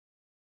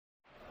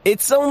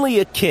It's only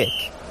a kick,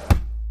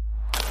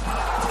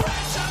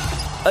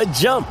 a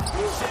jump,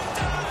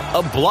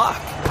 a block.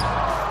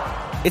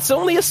 It's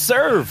only a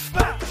serve.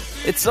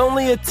 It's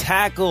only a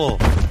tackle,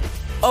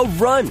 a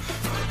run.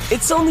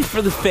 It's only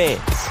for the fans.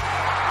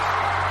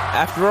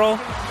 After all,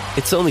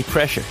 it's only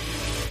pressure.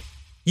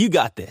 You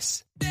got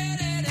this.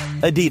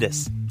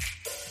 Adidas.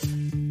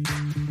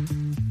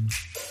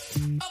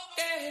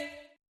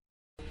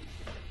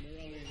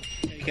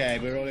 Okay,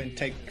 we're all in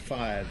take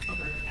 5.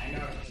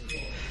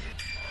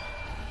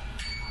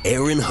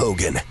 Aaron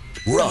Hogan,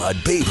 Rod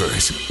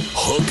Babers,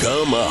 Hook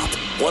 'em Up,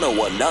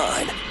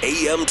 1019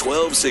 AM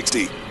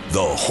 1260,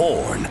 The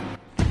Horn.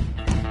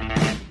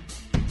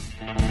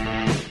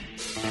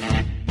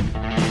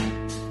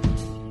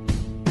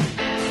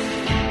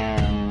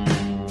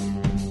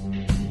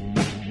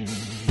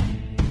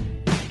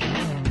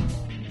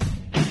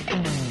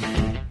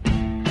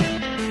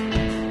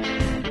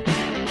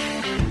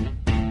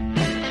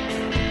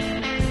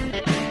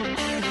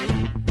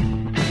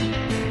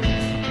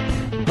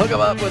 Hook 'em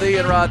Up with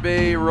Ian Rod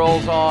B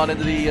rolls on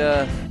into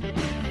the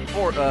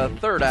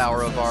third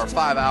hour of our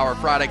 5-hour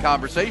Friday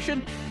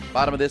conversation.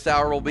 Bottom of this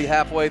hour, we'll be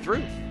halfway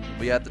through. We'll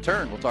be at the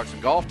turn. We'll talk some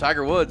golf.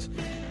 Tiger Woods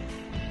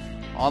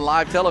on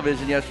live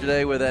television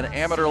yesterday with an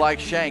amateur-like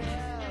shank.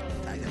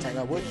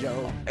 Tiger Woods,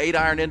 Joe.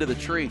 8-iron into the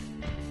tree.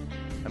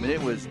 I mean,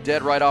 it was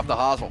dead right off the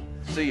hosel.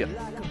 See ya.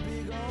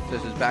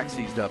 Says his back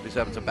seized up. He's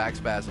having some back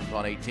spasms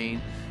on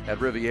 18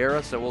 at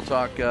Riviera. So we'll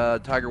talk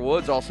Tiger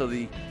Woods, also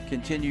the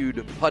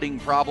continued putting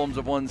problems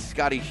of one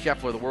Scotty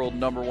Scheffler, the world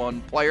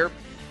 #1 player.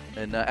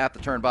 And at the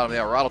turn, bottom of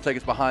the hour, Rod will take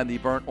us behind the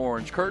burnt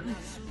orange curtain.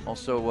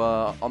 Also,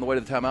 on the way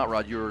to the timeout,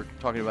 Rod, you were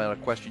talking about a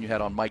question you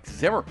had on Mike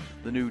Zimmer,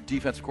 the new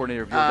defensive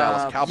coordinator of your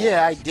Dallas Cowboys.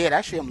 Yeah, I did.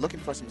 Actually, I'm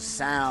looking for some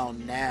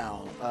sound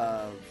now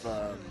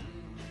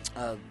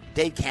of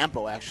Dave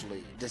Campo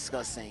actually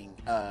discussing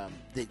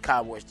the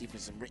Cowboys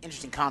defense. Some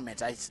interesting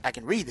comments. I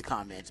can read the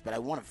comments, but I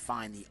want to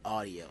find the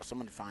audio. So I'm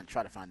going to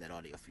try to find that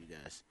audio for you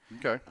guys.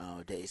 Okay.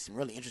 There's some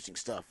really interesting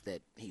stuff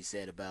that he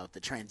said about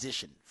the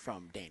transition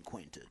from Dan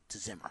Quinn to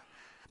Zimmer.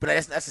 But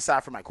that's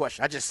aside from my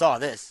question. I just saw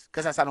this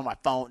because I saw it on my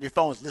phone. Your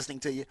phone's listening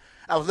to you.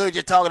 I was literally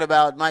just talking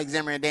about Mike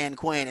Zimmer and Dan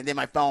Quinn, and then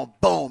my phone,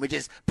 boom, it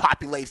just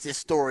populates this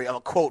story of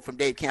a quote from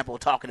Dave Campo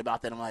talking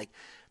about that. I'm like,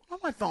 well,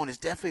 my phone is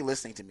definitely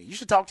listening to me. You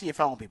should talk to your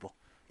phone, people.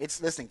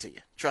 It's listening to you.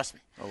 Trust me.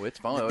 Oh, it's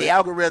fun. The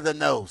algorithm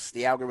knows.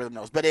 The algorithm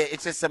knows. But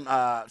it's just some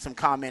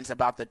comments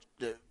about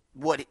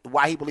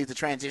why he believes the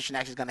transition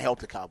actually is going to help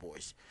the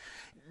Cowboys.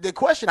 The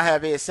question I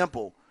have is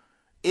simple.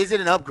 Is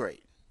it an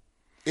upgrade?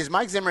 Is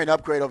Mike Zimmer an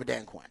upgrade over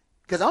Dan Quinn?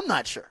 Because I'm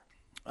not sure.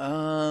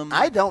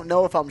 I don't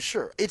know if I'm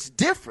sure. It's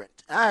different.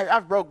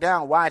 I've broke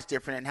down why it's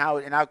different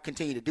and I'll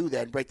continue to do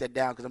that and break that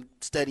down because I'm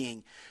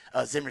studying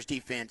Zimmer's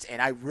defense,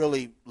 and I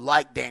really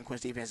like Dan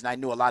Quinn's defense, and I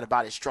knew a lot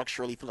about it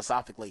structurally,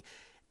 philosophically.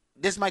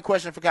 This is my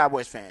question for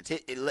Cowboys fans.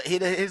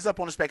 Hit us up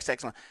on the Specs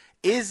text line.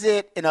 Is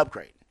it an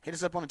upgrade? Hit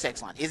us up on the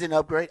text line. Is it an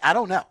upgrade? I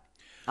don't know.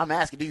 I'm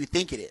asking, do you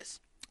think it is?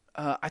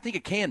 I think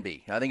it can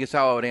be. I think it's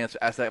how I would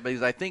ask that,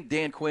 because I think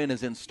Dan Quinn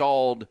has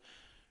installed –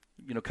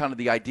 kind of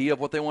the idea of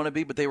what they want to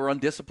be, but they were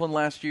undisciplined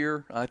last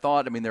year, I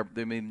thought. They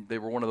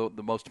were one of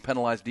the most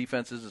penalized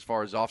defenses as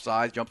far as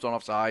offsides, jumps on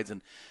offsides,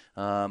 and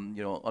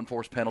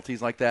unforced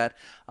penalties like that.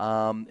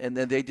 And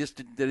then they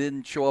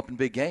didn't show up in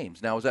big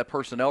games. Now, was that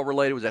personnel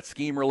related? Was that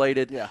scheme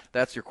related? Yeah.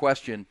 That's your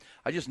question.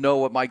 I just know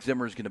what Mike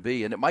Zimmer is going to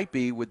be, and it might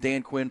be with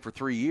Dan Quinn for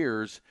 3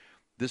 years.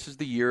 This is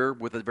the year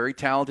with a very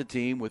talented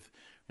team with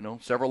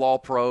several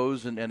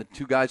All-Pros and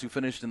 2 guys who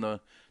finished in the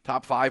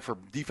top 5 for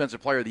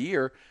Defensive Player of the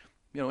Year.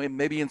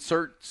 Maybe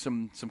insert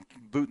some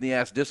boot in the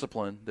ass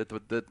discipline that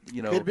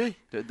Could be.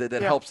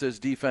 that helps his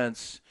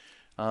defense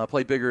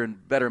play bigger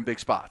and better in big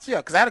spots. Yeah,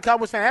 because I had a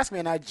Cowboys fan ask me,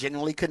 and I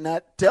genuinely could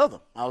not tell them.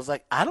 I was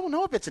like, I don't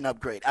know if it's an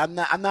upgrade. I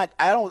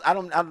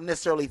don't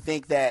necessarily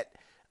think that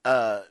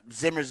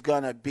Zimmer's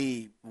gonna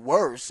be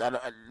worse.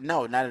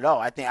 No, not at all.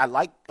 I think I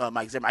like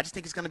Mike Zimmer. I just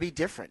think it's gonna be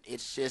different.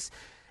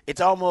 It's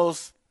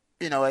almost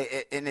in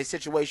a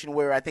situation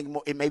where I think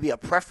it may be a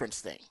preference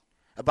thing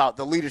about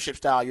the leadership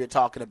style you're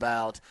talking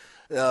about,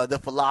 the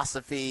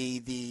philosophy,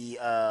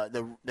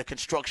 the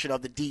construction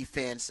of the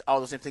defense, all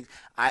those same things.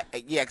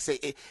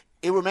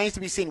 It remains to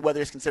be seen whether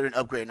it's considered an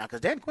upgrade or not.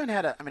 Because Dan Quinn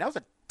that was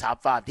a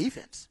top 5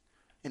 defense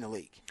in the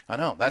league. I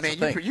know. That's the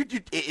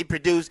thing. It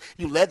produced.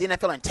 You led the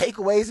NFL in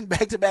takeaways in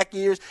back-to-back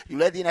years. You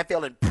led the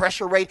NFL in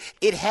pressure rate.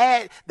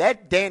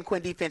 That Dan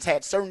Quinn defense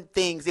had certain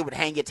things it would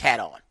hang its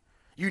hat on.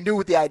 You knew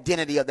what the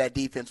identity of that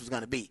defense was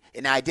going to be.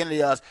 And the identity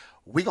was,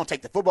 we're going to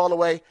take the football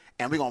away,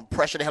 and we're going to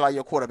pressure the hell out of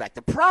your quarterback.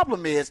 The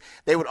problem is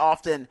they would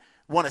often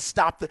want to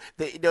stop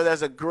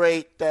there's a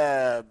great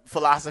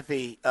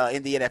philosophy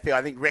in the NFL.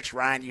 I think Rex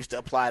Ryan used to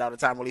apply it all the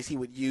time, or at least he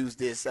would use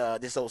this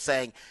old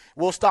saying,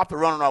 we'll stop the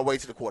run on our way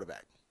to the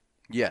quarterback.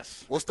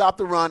 Yes. We'll stop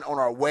the run on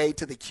our way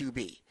to the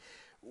QB.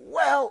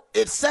 Well,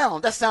 that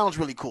sounds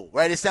really cool,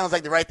 right? It sounds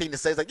like the right thing to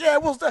say. It's like,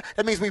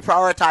 that means we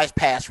prioritize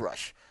pass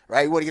rush.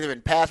 Right, we want to get them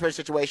in pass rush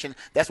situation.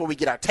 That's where we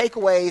get our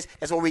takeaways.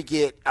 That's where we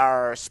get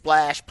our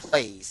splash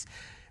plays.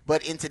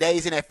 But in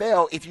today's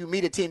NFL, if you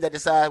meet a team that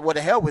decides, what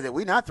the hell with it,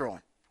 we're not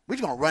throwing. We're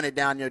just going to run it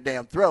down your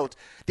damn throats.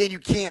 Then you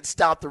can't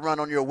stop the run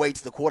on your way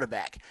to the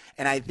quarterback.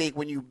 And I think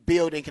when you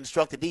build and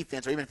construct a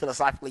defense, or even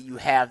philosophically you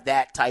have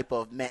that type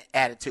of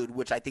attitude,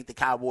 which I think the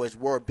Cowboys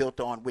were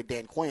built on with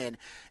Dan Quinn,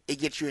 it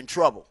gets you in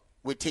trouble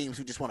with teams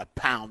who just want to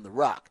pound the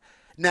rock.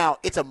 Now,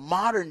 it's a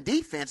modern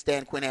defense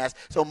Dan Quinn has.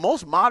 So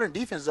most modern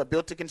defenses are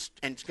built to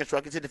and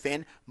constructed to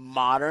defend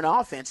modern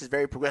offenses,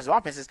 very progressive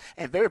offenses.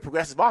 And very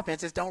progressive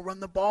offenses don't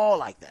run the ball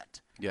like that.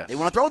 Yes. They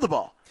want to throw the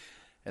ball.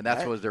 And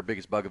that's what was their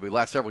biggest bugaboo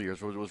last several years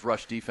was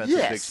rush defense in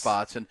Yes. big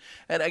spots. And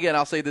again,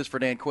 I'll say this for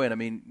Dan Quinn. I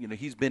mean,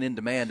 he's been in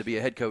demand to be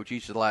a head coach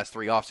each of the last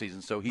 3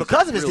 offseasons. So he's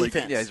because of his really,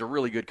 defense. Yeah, he's a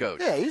really good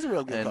coach. Yeah, he's a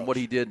real good coach. And what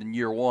he did in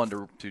year 1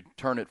 to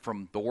turn it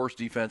from the worst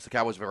defense the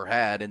Cowboys have ever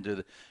had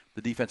into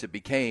the defense it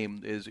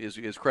became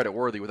is credit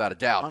worthy without a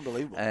doubt.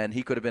 Unbelievable. And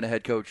he could have been a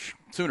head coach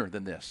sooner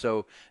than this.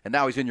 So, and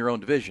now he's in your own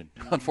division,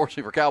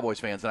 unfortunately for Cowboys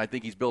fans. And I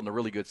think he's building a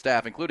really good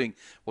staff, including,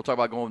 we'll talk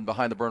about going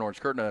behind the burnt orange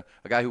curtain.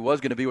 A guy who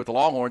was going to be with the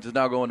Longhorns is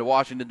now going to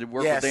Washington to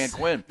work with Dan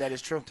Quinn. That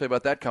is true. I'll tell you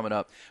about that coming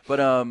up.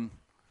 But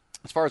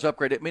as far as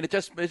upgrade, I mean, it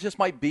just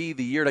might be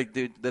the year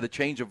that a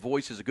change of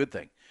voice is a good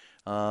thing.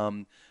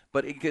 But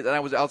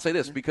I'll say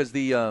this because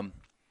the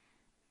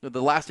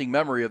lasting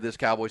memory of this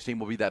Cowboys team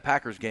will be that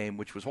Packers game,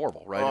 which was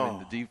horrible, right?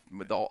 I mean,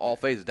 all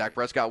phases. Dak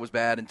Prescott was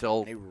bad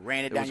until they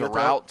ran it was down your a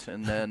rout,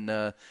 and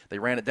then they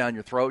ran it down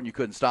your throat, and you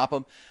couldn't stop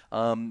them.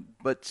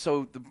 But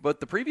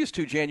the previous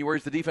 2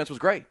 Januaries, the defense was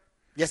great.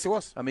 Yes, it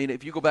was. I mean,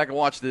 if you go back and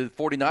watch the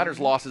 49ers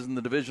losses in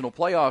the divisional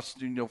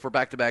playoffs, for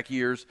back-to-back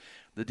years,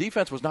 the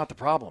defense was not the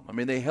problem. I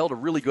mean, they held a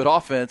really good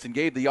offense and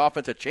gave the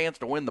offense a chance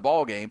to win the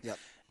ball game. Yep.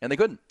 And they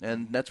couldn't.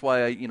 And that's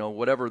why,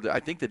 I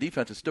think the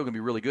defense is still going to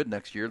be really good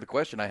next year. The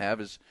question I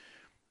have is,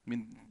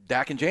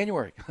 Dak in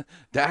January.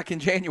 Dak in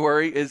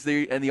January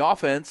and the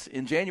offense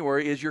in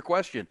January is your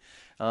question.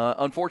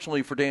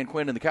 Unfortunately for Dan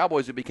Quinn and the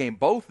Cowboys, it became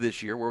both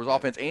this year, where it was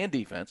offense and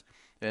defense.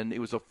 And it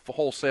was a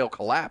wholesale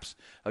collapse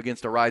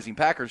against a rising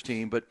Packers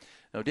team. But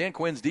Dan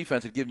Quinn's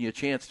defense had given you a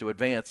chance to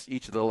advance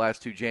each of the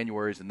last 2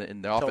 Januaries,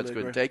 and the offense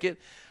couldn't take it.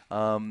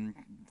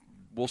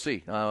 We'll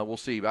see. We'll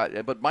see.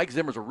 But Mike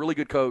Zimmer's a really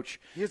good coach.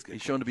 He's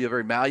shown to be a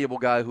very malleable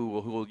guy who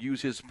will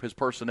use his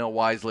personnel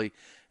wisely,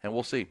 and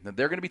we'll see.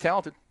 They're going to be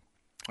talented.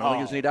 I don't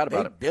think there's any doubt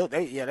about it.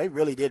 They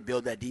really did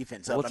build that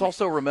defense up. Let's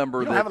also remember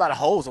you don't have a lot of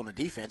holes on the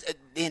defense.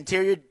 The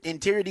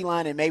interior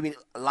D-line and maybe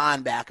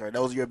linebacker,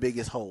 those are your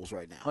biggest holes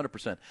right now.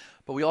 100%.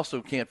 But we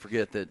also can't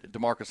forget that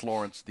DeMarcus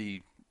Lawrence,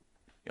 the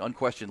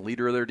unquestioned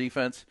leader of their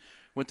defense,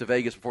 went to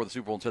Vegas before the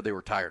Super Bowl and said they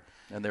were tired,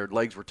 and their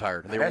legs were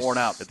tired, and they were worn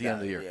out at the end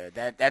of the year.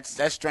 Yeah,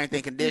 that's strength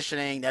and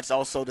conditioning. That's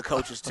also the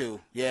coaches too.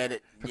 That's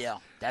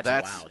wild.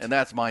 And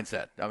that's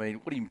mindset. I mean,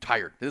 what are you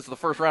tired? This is the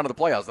first round of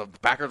the playoffs. The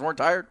Packers weren't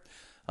tired.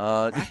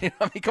 I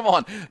mean, come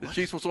on. The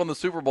Chiefs won the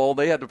Super Bowl.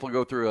 They had to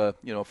go through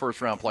a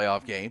first round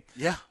playoff game.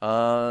 Yeah.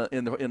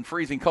 In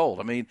freezing cold.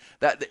 I mean,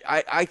 that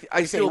I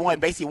still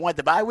basically want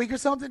the bye week or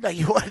something. Like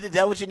is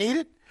that what you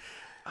needed?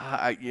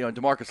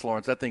 DeMarcus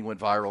Lawrence, that thing went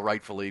viral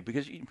rightfully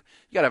because you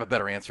got to have a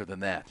better answer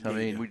than that. I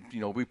mean, we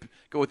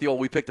go with the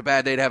old we picked a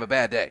bad day to have a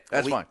bad day.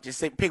 That's fine. Just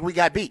say we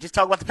got beat. Just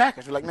talk about the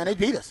Packers. We're like, man, they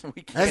beat us.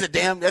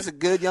 That's a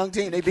good young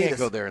team. They beat us. Can't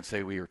go there and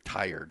say we were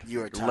tired. You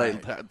were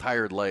tired.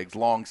 Tired legs,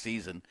 long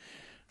season.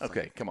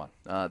 Okay, come on.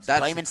 That's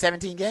playing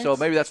 17 games. So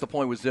maybe that's the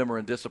point with Zimmer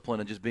and discipline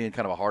and just being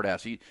kind of a hard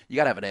ass. You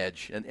got to have an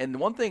edge. And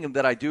one thing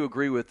that I do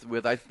agree with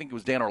I think it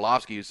was Dan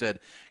Orlovsky who said,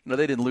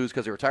 they didn't lose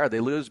because they were tired.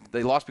 They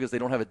lost because they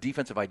don't have a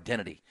defensive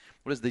identity.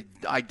 What is the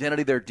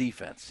identity of their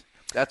defense?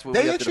 That's what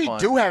they we have to define. They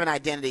actually do have an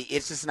identity.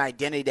 It's just an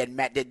identity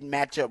that didn't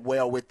match up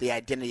well with the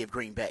identity of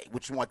Green Bay,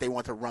 which is what they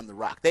want to run the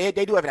rock. They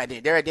do have an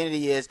identity. Their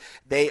identity is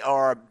they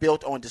are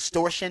built on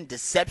distortion,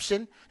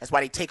 deception. That's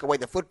why they take away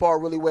the football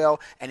really well,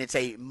 and it's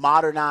a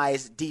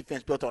modernized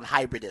defense built on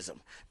hybridism.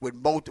 With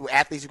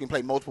athletes who can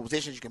play multiple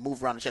positions, you can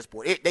move around the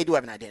chessboard. They do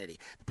have an identity.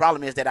 The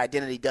problem is that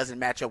identity doesn't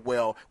match up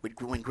well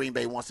with when Green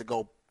Bay wants to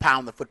go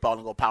pound the football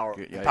and go power.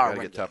 Yeah, power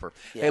get tougher.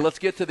 Yeah. Hey, let's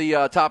get to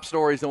the top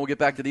stories, then we'll get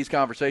back to these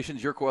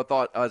conversations. Your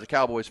thought as a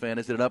Cowboys fan,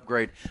 is it an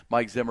upgrade,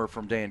 Mike Zimmer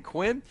from Dan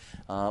Quinn?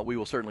 We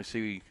will certainly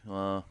see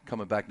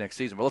coming back next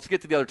season. But let's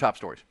get to the other top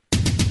stories.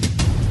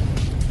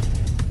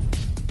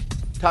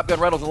 Top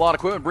Gun Rentals and Lawn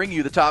Equipment bring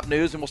you the top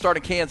news, and we'll start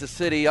in Kansas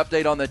City.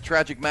 Update on the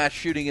tragic mass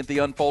shooting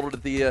unfolded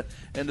at the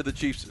end of the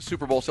Chiefs'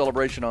 Super Bowl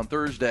celebration on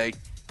Thursday.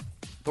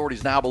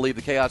 Authorities now believe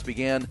the chaos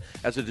began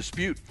as a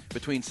dispute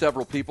between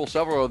several people.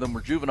 Several of them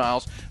were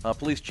juveniles.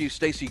 Police Chief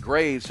Stacey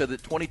Graves said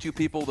that 22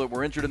 people that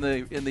were injured in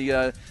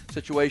the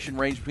situation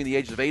ranged between the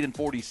ages of 8 and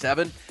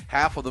 47.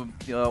 Half of them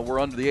were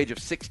under the age of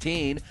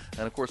 16,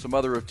 and of course, a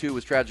mother of 2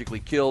 was tragically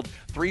killed.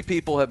 3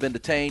 people have been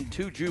detained.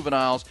 2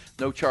 juveniles.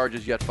 No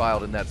charges yet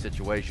filed in that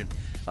situation.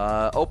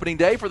 Opening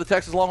day for the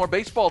Texas Longhorn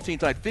baseball team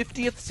tonight.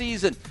 50th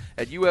season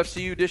at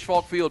UFCU. Dish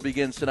Falk Field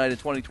begins tonight in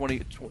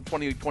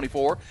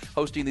 2024,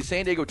 hosting the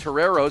San Diego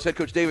Toreros. Head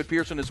coach David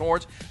Pearson, his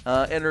Horns,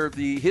 enter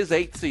his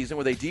 8th season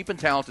with a deep and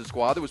talented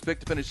squad that was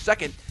picked to finish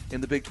second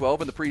in the Big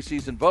 12 in the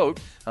preseason vote.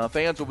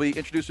 Fans will be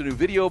introduced to a new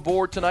video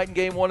board tonight in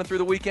Game 1 and through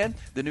the weekend.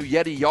 The new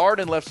Yeti Yard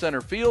in left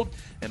center field,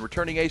 and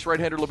returning ace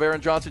right-hander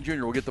LeBaron Johnson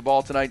Jr. will get the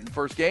ball tonight in the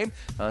first game.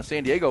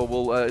 San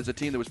Diego is a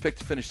team that was picked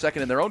to finish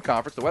second in their own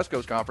conference, the West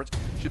Coast Conference.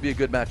 Should be a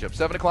good matchup.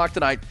 7 o'clock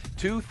tonight,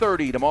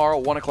 2:30 tomorrow,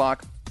 1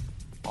 o'clock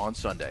on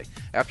Sunday.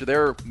 After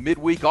their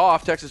midweek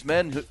off, Texas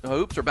men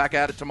hoops are back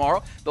at it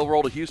tomorrow. They'll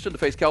roll to Houston to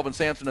face Kelvin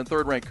Sampson and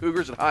third-ranked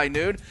Cougars at high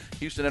noon.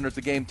 Houston enters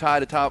the game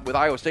tied atop with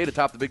Iowa State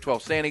atop the Big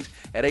 12 standings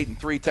at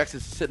 8-3.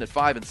 Texas is sitting at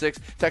 5-6.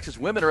 Texas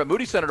women are at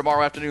Moody Center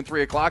tomorrow afternoon,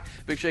 3 o'clock.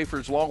 Big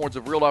Schaefer's Longhorns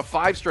have reeled off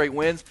 5 straight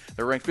wins.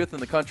 They're ranked 5th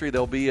in the country.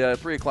 They'll be a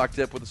 3 o'clock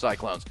tip with the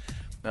Cyclones.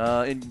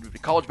 In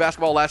college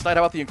basketball last night,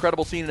 how about the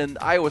incredible scene in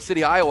Iowa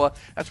City, Iowa?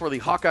 That's where the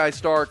Hawkeye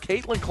star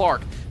Caitlin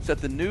Clark set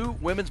the new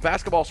women's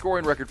basketball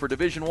scoring record for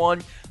Division I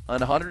on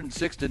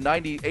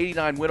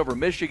 106-89 win over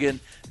Michigan.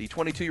 The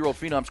 22-year-old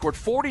phenom scored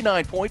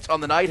 49 points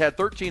on the night, had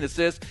 13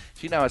 assists.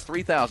 She now has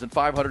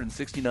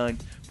 3,569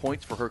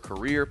 points for her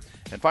career.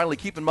 And finally,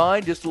 keep in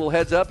mind, just a little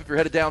heads up, if you're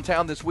headed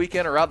downtown this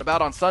weekend or out and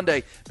about on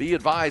Sunday, be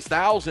advised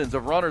thousands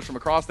of runners from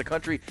across the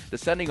country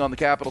descending on the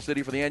capital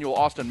city for the annual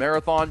Austin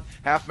Marathon,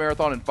 half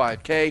marathon, and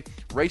 5K.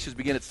 Races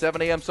begin at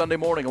 7 a.m. Sunday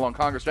morning along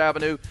Congress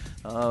Avenue.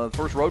 The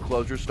first road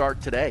closures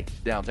start today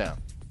downtown.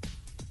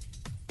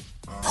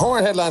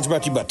 Horn Headlines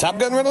brought to you by Top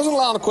Gun Rentals and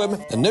Lawn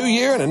Equipment. A new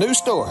year and a new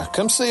store.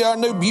 Come see our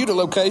new Buda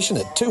location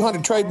at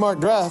 200 Trademark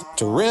Drive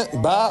to rent,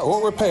 buy,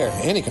 or repair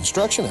any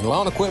construction and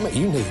lawn equipment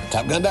you need.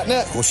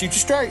 TopGun.net. We'll shoot you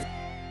straight.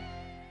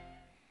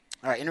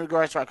 All right, in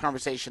regards to our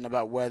conversation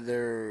about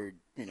whether,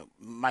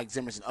 Mike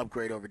Zimmer's an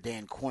upgrade over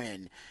Dan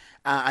Quinn,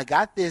 I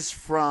got this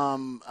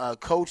from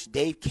Coach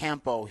Dave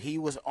Campo. He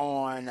was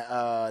on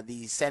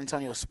the San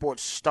Antonio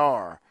Sports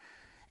Star,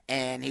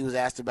 and he was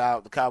asked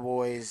about the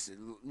Cowboys,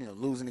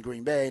 losing to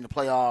Green Bay in the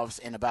playoffs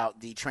and about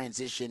the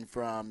transition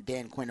from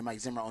Dan Quinn to Mike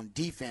Zimmer on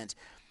defense.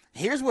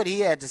 Here's what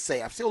he had to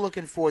say. I'm still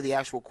looking for the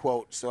actual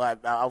quote, so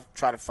I'll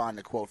try to find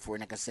the quote for it,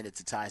 and I can send it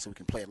to Ty so we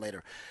can play it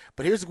later.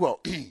 But here's the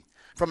quote.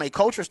 From a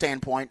culture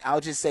standpoint,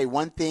 I'll just say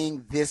one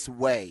thing this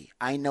way.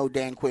 I know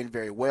Dan Quinn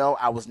very well.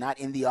 I was not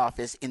in the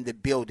office, in the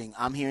building.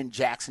 I'm here in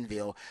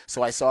Jacksonville,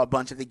 so I saw a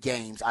bunch of the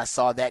games. I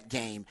saw that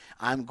game.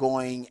 I'm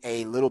going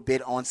a little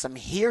bit on some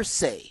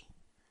hearsay.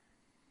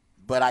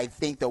 But I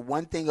think the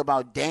one thing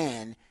about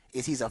Dan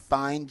is he's a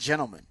fine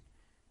gentleman.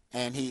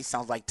 And he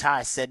sounds like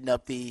Ty setting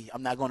up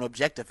I'm not going to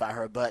objectify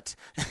her, but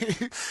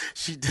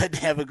she doesn't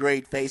have a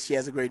great face. She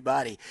has a great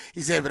body.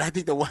 He said, but I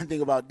think the one thing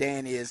about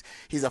Dan is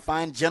he's a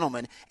fine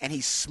gentleman and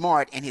he's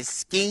smart and his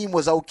scheme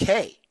was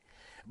okay.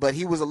 But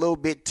he was a little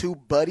bit too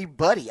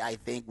buddy-buddy, I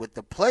think, with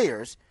the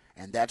players,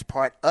 and that's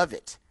part of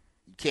it.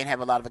 You can't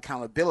have a lot of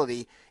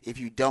accountability if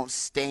you don't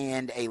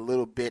stand a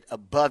little bit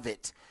above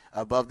it,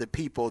 above the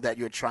people that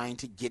you're trying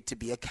to get to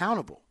be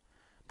accountable.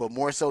 But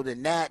more so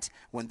than that,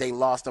 when they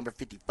lost number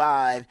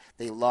 55,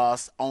 they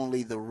lost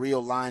only the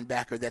real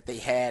linebacker that they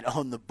had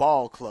on the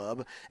ball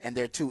club, and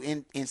their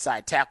two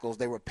inside tackles,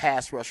 they were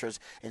pass rushers,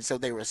 and so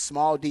they were a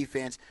small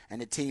defense, and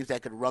the teams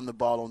that could run the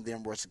ball on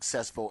them were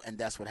successful, and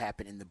that's what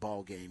happened in the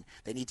ball game.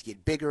 They need to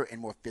get bigger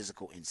and more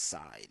physical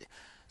inside.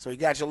 So you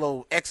got your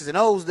little X's and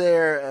O's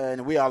there,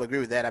 and we all agree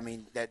with that. I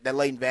mean, that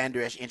Leighton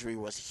Vander Esch injury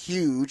was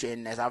huge,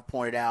 and as I've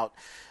pointed out,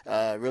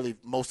 really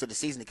most of the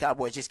season, the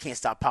Cowboys just can't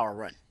stop power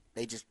run.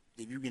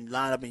 If you can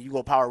line up and you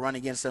go power run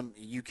against them,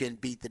 you can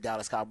beat the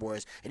Dallas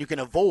Cowboys, and you can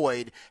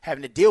avoid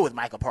having to deal with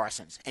Micah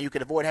Parsons, and you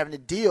can avoid having to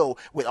deal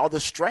with all the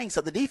strengths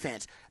of the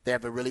defense. They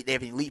have an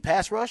elite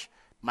pass rush.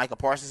 Micah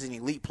Parsons is an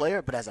elite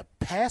player, but as a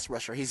pass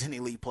rusher, he's an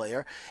elite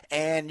player,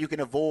 and you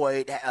can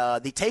avoid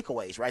the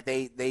takeaways, right?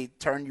 They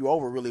turn you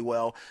over really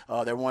well.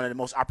 They're one of the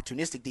most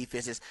opportunistic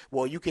defenses.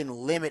 Well, you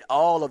can limit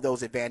all of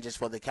those advantages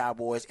for the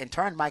Cowboys and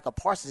turn Micah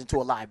Parsons into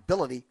a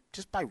liability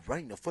just by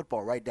running the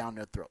football right down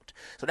their throat.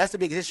 So that's the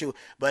biggest issue.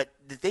 But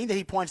the thing that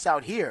he points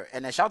out here,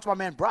 and shout out to my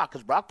man Brock,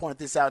 because Brock pointed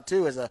this out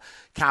too as a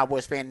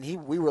Cowboys fan.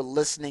 We were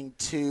listening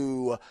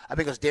to, I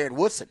think it was Darren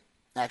Woodson,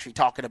 actually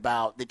talking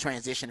about the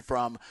transition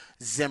from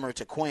Zimmer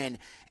to Quinn.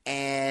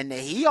 And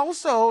he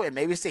also, and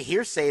maybe it's a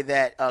hearsay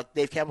that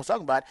Dave Campbell's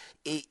talking about,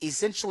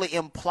 essentially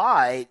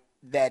implied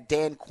that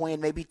Dan Quinn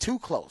may be too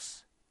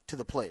close to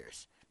the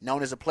players.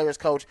 Known as a player's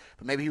coach,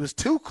 but maybe he was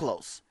too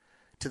close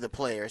to the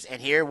players.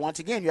 And here, once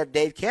again, you have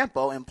Dave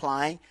Campo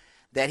implying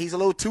that he's a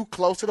little too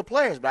close to the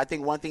players. But I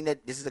think one thing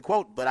that, this is a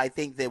quote, but I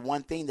think that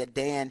one thing that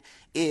Dan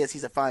is,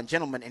 he's a fine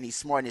gentleman and he's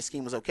smart and his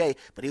scheme was okay,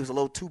 but he was a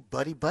little too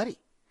buddy-buddy,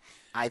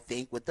 I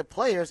think, with the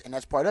players, and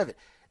that's part of it.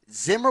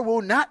 Zimmer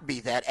will not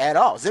be that at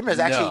all. Zimmer is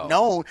actually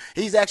known,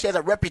 he's actually has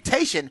a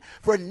reputation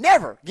for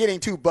never getting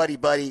too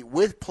buddy-buddy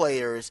with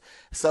players.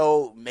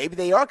 So maybe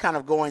they are kind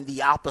of going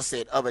the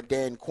opposite of a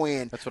Dan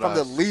Quinn from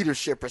the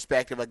leadership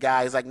perspective. A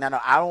guy is like, no,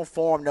 I don't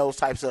form those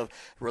types of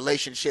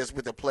relationships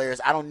with the players.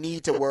 I don't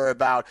need to worry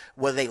about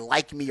whether they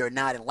like me or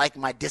not and like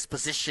my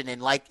disposition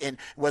and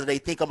whether they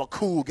think I'm a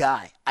cool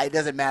guy. It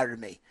doesn't matter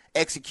to me.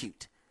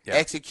 execute,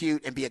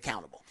 and be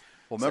accountable.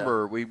 Well,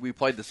 remember, we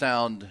played the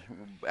sound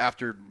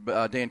after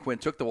Dan Quinn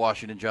took the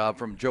Washington job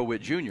from Joe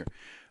Witt Jr.,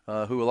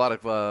 who a lot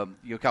of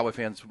Cowboy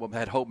fans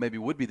had hoped maybe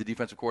would be the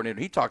defensive coordinator.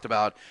 He talked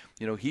about,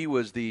 he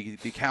was the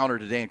counter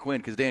to Dan Quinn,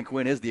 because Dan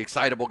Quinn is the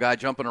excitable guy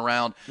jumping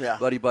around,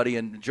 buddy,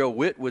 and Joe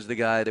Witt was the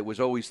guy that was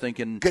always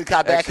thinking good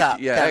cop, bad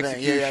cop,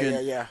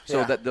 execution. Yeah.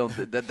 So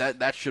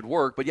that should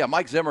work. But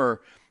Mike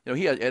Zimmer.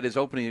 He had at his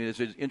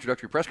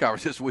introductory press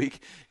conference this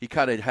week, he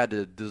kind of had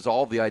to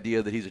dissolve the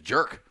idea that he's a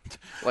jerk.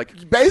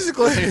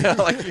 Basically,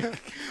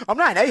 I'm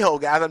not an a-hole,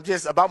 guys. I'm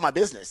just about my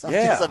business. I'm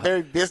just a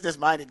very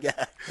business-minded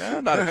guy.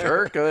 I'm not a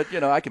jerk.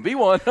 I can be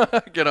one.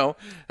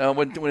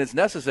 When it's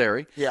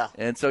necessary. Yeah.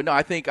 And so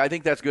I think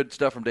that's good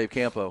stuff from Dave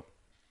Campo,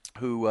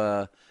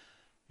 who.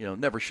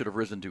 Never should have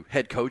risen to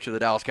head coach of the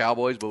Dallas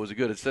Cowboys, but was a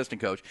good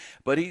assistant coach.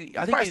 But I think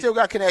probably still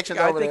got connections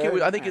over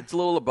there. I think it's a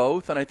little of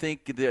both, and I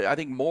think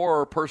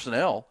more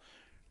personnel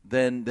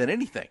than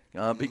anything,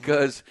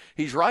 because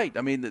he's right.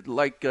 I mean,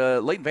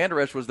 Leighton Vander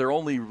Esch was their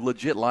only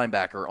legit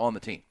linebacker on the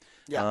team.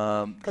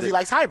 Yeah, because he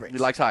likes hybrids. He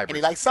likes hybrids, and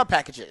he likes sub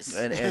packages.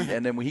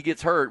 And then when he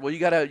gets hurt, well, you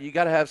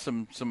gotta have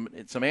some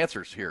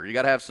answers here. You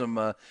gotta have some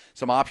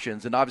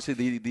options, and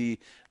obviously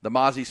the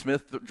Mozzie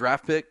Smith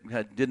draft pick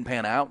didn't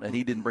pan out, and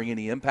he didn't bring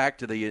any impact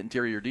to the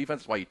interior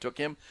defense. That's why you took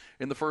him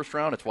in the first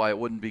round. It's why it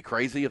wouldn't be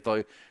crazy if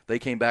they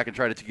came back and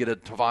tried to get a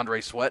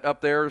Tavondre Sweat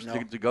up there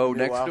to go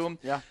next to him.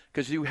 Yeah,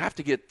 because you have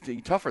to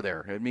get tougher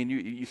there. I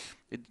mean,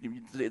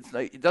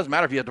 it doesn't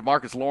matter if you have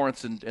DeMarcus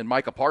Lawrence and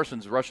Micah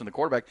Parsons rushing the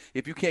quarterback.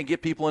 If you can't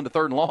get people into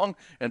third and long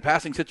and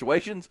passing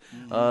situations,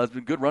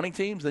 good running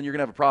teams, then you're going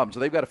to have a problem. So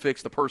they've got to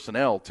fix the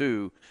personnel,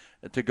 too,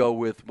 to go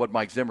with what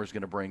Mike Zimmer's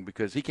going to bring,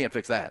 because he can't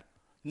fix that.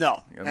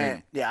 No.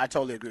 I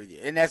totally agree with you.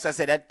 And as I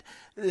said,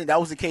 that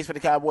was the case for the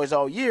Cowboys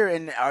all year,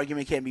 and the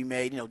argument can be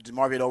made,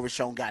 DeMarvion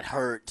Overshown got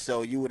hurt,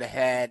 so you would have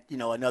had,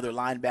 another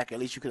linebacker, at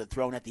least you could have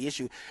thrown at the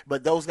issue.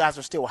 But those guys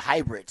are still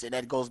hybrids, and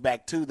that goes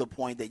back to the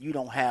point that you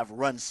don't have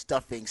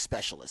run-stuffing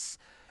specialists.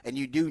 And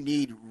you do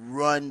need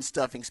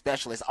run-stuffing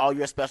specialists. All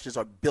your specialists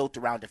are built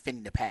around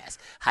defending the pass.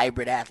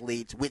 Hybrid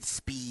athletes with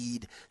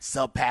speed,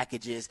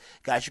 sub-packages,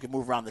 guys you can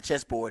move around the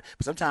chessboard.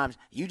 But sometimes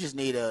you just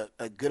need a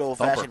good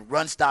old-fashioned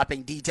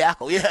run-stopping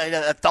D-tackle.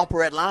 Yeah, a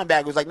thumper at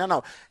linebacker who's like,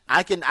 no,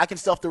 I can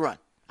stuff the run.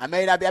 I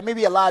may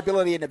be a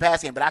liability in the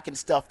pass game, but I can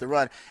stuff the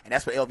run. And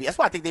that's what LV – that's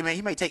why I think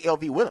he may take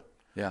LV with him.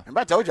 Yeah. Remember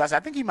I told you, I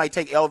think he might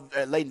take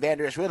Leighton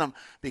Vander Esch with him,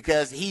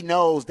 because he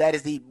knows that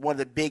is one of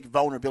the big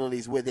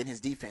vulnerabilities within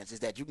his defense, is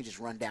that you can just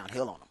run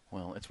downhill on him.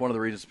 Well, it's one of the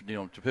reasons,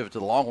 to pivot to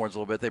the Longhorns a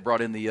little bit, they brought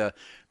in the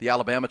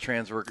Alabama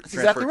transfer. That's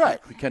exactly right.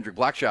 Kendrick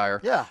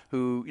Blackshire,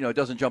 who,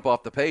 doesn't jump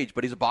off the page,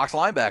 but he's a box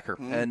linebacker.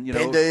 Mm-hmm. And,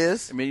 Benda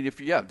is. I mean,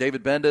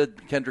 David Benda,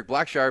 Kendrick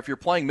Blackshire, if you're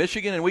playing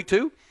Michigan in week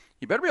 2,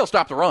 you better be able to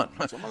stop the run.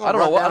 I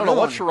don't know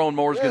what Sharon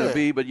Moore is going to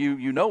be, but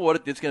you know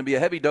what it's going to be, a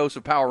heavy dose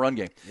of power run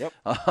game. Yep.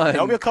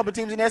 There'll be a couple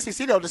teams in the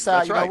SEC that'll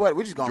decide, know what,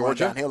 we're just going to run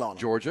downhill on them.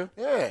 Georgia.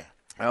 Yeah.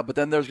 But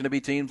then there's going to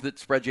be teams that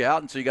spread you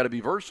out, and so you got to be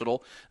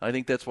versatile. And I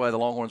think that's why the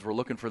Longhorns were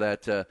looking for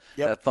that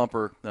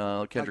thumper,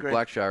 Kendrick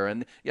Blackshire.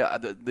 And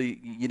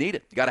you need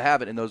it. You got to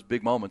have it in those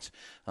big moments,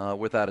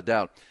 without a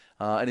doubt.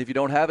 And if you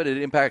don't have it, it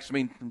impacts. I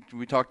mean,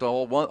 we talked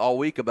all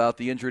week about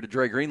the injury to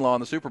Dre Greenlaw in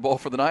the Super Bowl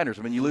for the Niners.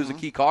 I mean, you lose a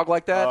key cog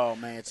like that. Oh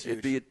man, it's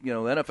huge. The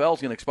NFL's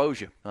going to expose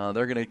you.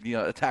 They're going to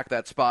attack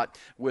that spot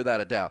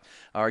without a doubt.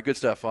 All right, good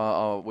stuff.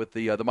 With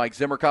the Mike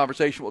Zimmer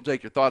conversation, we'll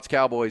take your thoughts,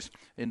 Cowboys,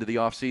 into the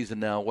offseason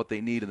now. What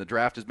they need in the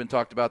draft has been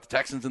talked about. The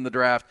Texans in the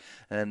draft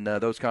and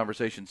those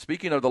conversations.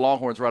 Speaking of the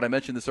Longhorns, Rod, I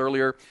mentioned this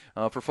earlier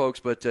for folks,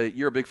 but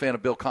you're a big fan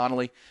of Bill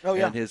Connolly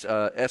and his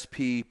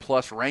SP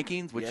Plus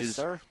rankings, which is.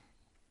 Sir.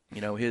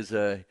 His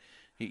the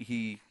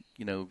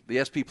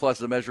SP Plus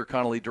is a measure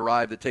Connolly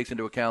derived that takes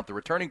into account the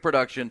returning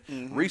production,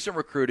 recent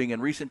recruiting,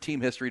 and recent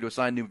team history to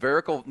assign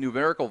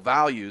numerical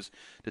values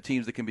to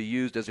teams that can be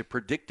used as a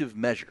predictive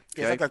measure.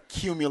 Okay? It's like a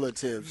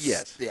cumulative,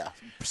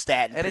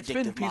 stat. And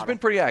he's been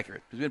pretty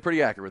accurate. He's been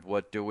pretty accurate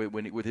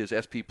with his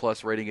SP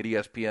Plus rating at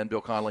ESPN, Bill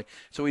Connolly.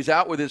 So he's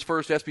out with his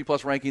first SP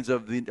Plus rankings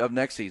of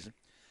next season,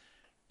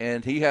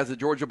 and he has the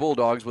Georgia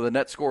Bulldogs with a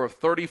net score of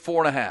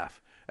 34.5.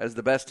 As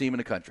the best team in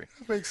the country.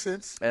 That makes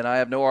sense. And I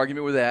have no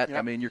argument with that. Yep.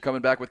 I mean, you're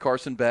coming back with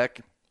Carson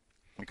Beck.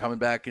 You're coming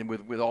back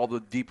with all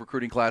the deep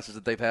recruiting classes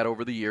that they've had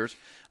over the years.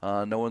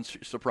 No one's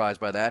surprised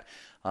by that.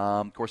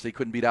 Of course, they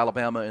couldn't beat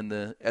Alabama in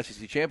the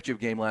SEC championship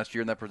game last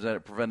year, and that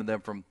prevented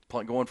them from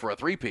going for a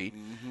three-peat.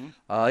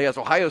 Mm-hmm. He has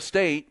Ohio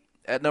State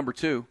at number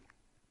 2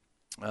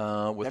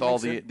 with all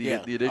the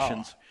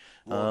additions.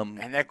 Well,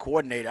 and that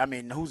coordinator, I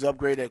mean, who's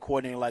upgraded that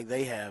coordinator like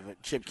they have?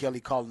 Chip Kelly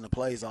calling the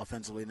plays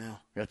offensively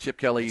now. Yeah, Chip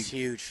Kelly. It's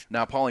huge.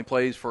 Now calling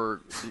plays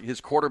for his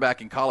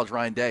quarterback in college,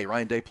 Ryan Day.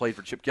 Ryan Day played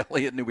for Chip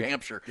Kelly at New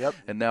Hampshire. Yep.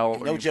 And now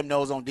Jim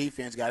Knowles on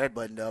defense got that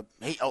buttoned up.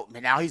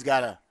 Now he's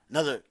got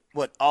another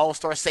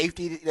all-star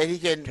safety that he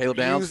can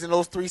use in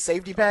those 3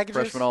 safety packages.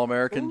 Freshman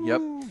All-American, yep.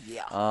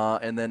 Yeah.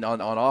 And then on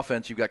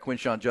offense, you've got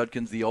Quinshon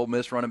Judkins, the Ole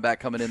Miss running back,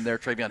 coming in there.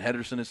 Travion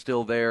Henderson is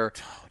still there.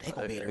 They're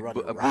going to be able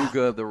to run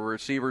Abuga, the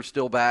receiver's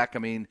still back. I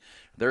mean,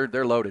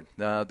 They're loaded.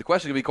 The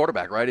question is going to be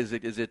quarterback, right? Is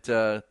it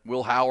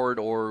Will Howard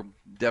or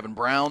Devin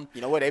Brown? You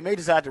know what? They may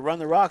decide to run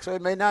the rock, so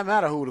it may not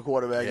matter who the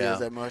quarterback is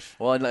that much.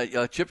 Well,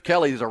 and, Chip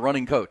Kelly is a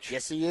running coach.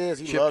 Yes, he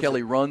is. Chip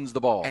Kelly runs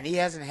the ball. And he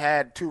hasn't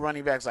had two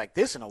running backs like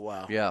this in a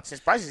while. Yeah.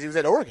 Since Price, he was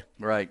at Oregon.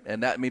 Right.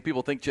 And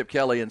people think Chip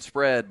Kelly and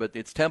spread, but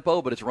it's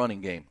tempo, but it's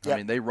running game. Yep. I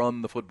mean, they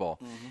run the football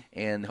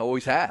and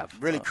always have.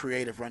 Really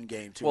creative run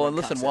game, too. Well, and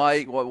listen,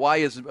 why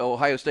is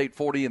Ohio State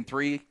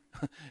 40-3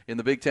 in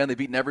the Big Ten? They've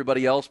beaten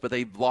everybody else, but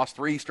they've lost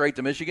 3 straight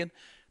to Michigan.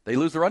 They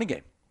lose the running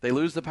game. They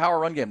lose the power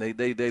run game.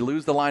 They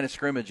lose the line of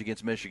scrimmage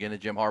against Michigan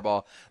and Jim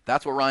Harbaugh.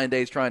 That's what Ryan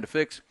Day is trying to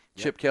fix.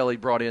 Yep. Chip Kelly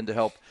brought in to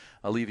help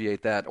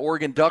alleviate that.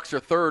 Oregon Ducks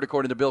are third,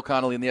 according to Bill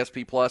Connolly in the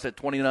SP Plus, at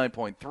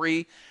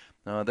 29.3.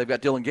 They've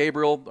got Dylan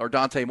Gabriel or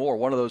Dante Moore.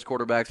 One of those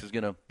quarterbacks is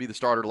going to be the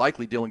starter,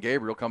 likely Dylan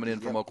Gabriel, coming in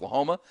from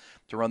Oklahoma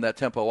to run that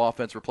tempo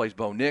offense, replace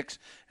Bo Nix,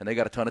 and they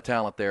got a ton of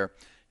talent there.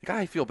 The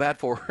guy I feel bad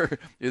for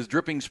is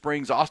Dripping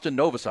Springs Austin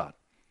Novosad.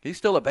 He's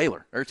still at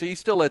Baylor, or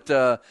he's still at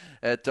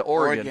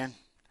Oregon.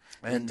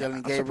 And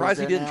I'm surprised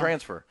he didn't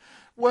transfer.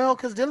 Well,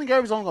 because Dylan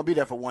Gabriel's only going to be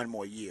there for one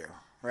more year,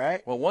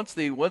 right? Well,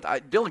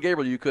 Dylan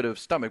Gabriel you could have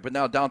stomached, but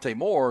now Dante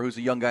Moore, who's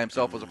a young guy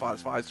himself, was a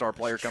five-star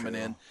player coming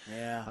in.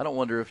 Yeah. I don't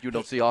wonder if you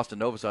don't see Austin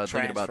Novosad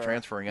thinking about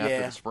transferring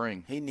after the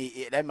spring.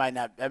 That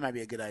might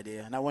be a good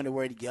idea. And I wonder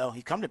where he'd go.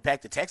 He'd come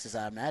back to Texas,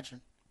 I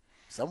imagine,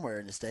 somewhere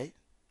in the state.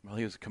 Well,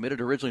 he was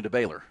committed originally to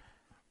Baylor.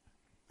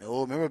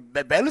 Oh,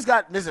 remember, Baylor's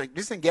got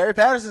listen, Gary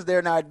Patterson's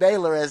there now at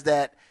Baylor as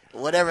that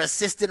whatever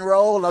assistant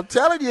role. And I'm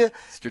telling you,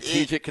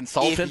 strategic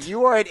consultant. If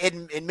you are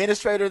an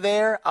administrator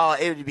there,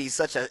 it would be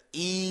such an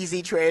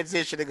easy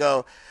transition to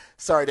go,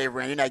 sorry, Dave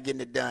Rand, you're not getting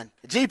it done.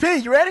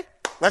 GP, you ready?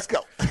 Let's go.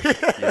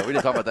 Yeah, we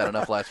didn't talk about that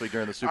enough last week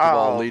during the Super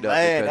Bowl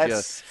lead-up.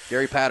 Because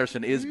Gary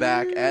Patterson is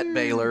back at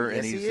Baylor,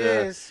 and he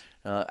is.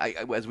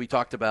 As we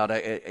talked about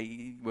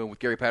with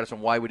Gary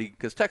Patterson, why would he?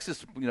 Because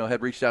Texas,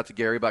 had reached out to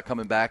Gary about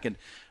coming back, and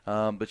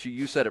but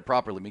you said it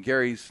properly. I mean,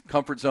 Gary's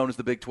comfort zone is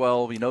the Big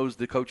 12. He knows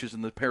the coaches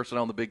and the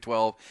personnel in the Big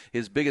 12.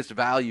 His biggest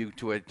value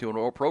to an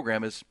oral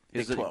program is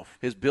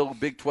his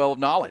Big 12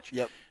 knowledge.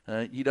 Yep.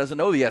 He doesn't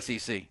know the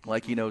SEC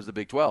like he knows the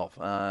Big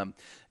 12,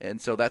 and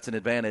so that's an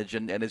advantage.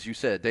 And as you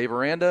said, Dave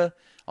Aranda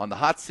on the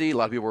hot seat. A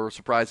lot of people were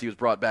surprised he was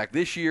brought back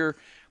this year.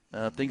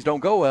 Things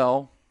don't go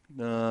well.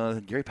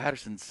 Gary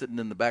Patterson's sitting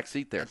in the back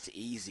seat there. It's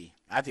easy.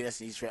 I think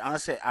that's an easy trade.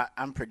 Honestly,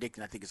 I'm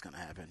predicting I think it's going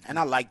to happen. And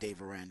I like Dave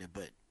Aranda,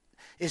 but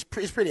it's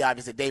pretty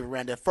obvious that Dave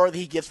Aranda, the further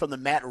he gets from the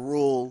Matt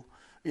Rule,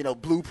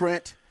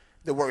 blueprint,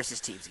 the worse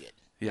his teams get.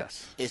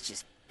 Yes. It's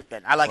just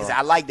I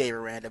like Dave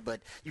Aranda,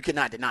 but you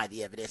cannot deny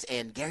the evidence.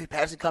 And Gary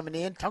Patterson coming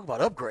in, talk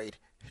about upgrade.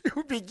 You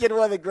would be getting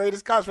one of the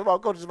greatest college football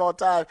coaches of all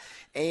time,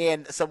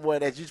 and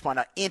someone, as you just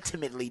pointed out,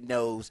 intimately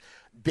knows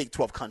Big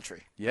 12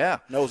 country. Yeah,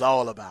 knows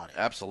all about it.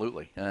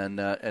 Absolutely, and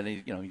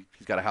he,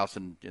 he's got a house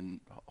in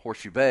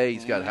Horseshoe Bay.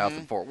 He's got a house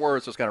in Fort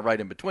Worth, so it's kind of right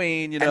in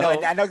between.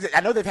 I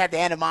know they've had the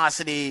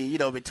animosity,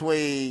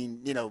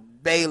 between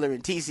Baylor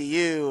and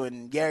TCU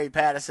and Gary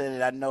Patterson,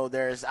 and I know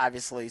there's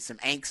obviously some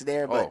angst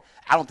there, but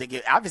I don't think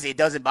it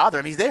doesn't bother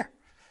him. He's there.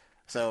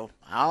 So,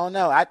 I don't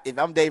know. If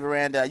I'm Dave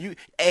Aranda, you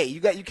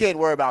can't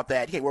worry about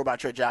that. You can't worry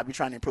about your job. You're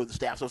trying to improve the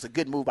staff. So, it's a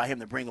good move by him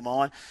to bring him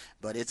on,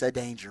 but it's a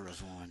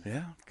dangerous one.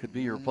 Yeah, could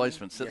be your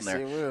replacement sitting yes,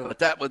 there. It will.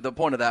 But the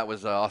point of that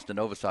was Austin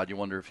Novosad. You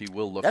wonder if he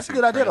will look That's to a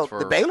good idea, transfer.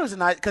 though. The Baylor's a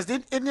nice – because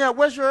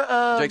where's your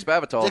Jake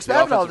Spavital,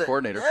 the offensive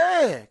coordinator.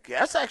 Yeah,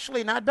 that's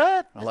actually not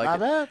bad. I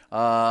like it.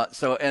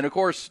 Bad. And, of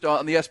course,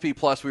 on the SP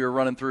Plus, we were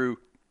running through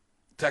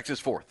Texas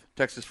fourth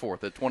at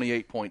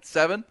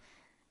 28.7.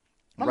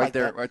 Right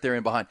there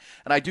in behind.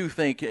 And I do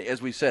think,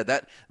 as we said,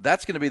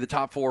 that's going to be the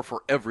top 4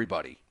 for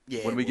everybody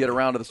when we get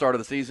around to the start of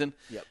the season.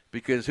 Yep.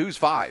 Because who's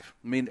 5?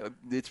 I mean,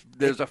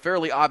 there's a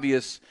fairly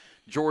obvious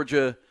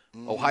Georgia,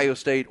 Ohio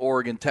State,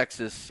 Oregon,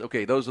 Texas.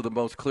 Okay, those are the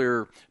most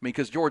clear. I mean,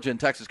 because Georgia and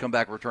Texas come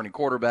back returning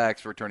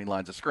quarterbacks, returning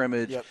lines of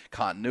scrimmage,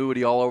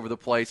 continuity all over the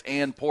place,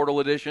 and portal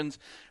additions.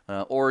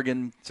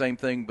 Oregon, same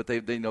thing, but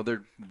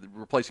they're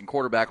replacing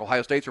quarterback.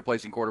 Ohio State's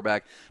replacing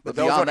quarterback. But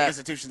those are the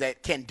institutions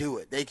that can do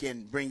it. They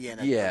can bring in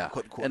a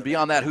quarterback. And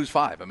beyond that, who's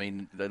 5? I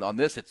mean, on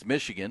this, it's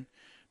Michigan,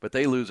 but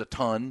they lose a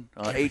ton.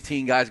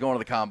 18 guys going to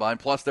the combine,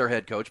 plus their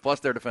head coach,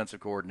 plus their defensive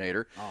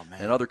coordinator,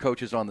 and other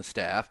coaches on the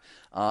staff,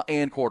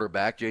 and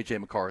quarterback, J.J.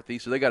 McCarthy.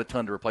 So they got a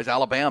ton to replace.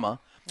 Alabama.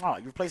 Oh,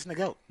 you're replacing the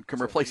GOAT.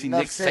 Replacing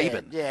Nick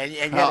Saban. Yeah, and you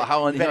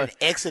had an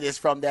exodus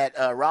from that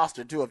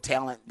roster, too, of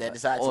talent that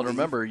decided to leave. And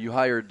remember, you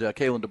hired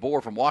Kalen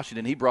DeBoer from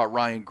Washington. He brought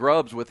Ryan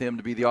Grubbs with him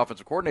to be the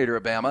offensive coordinator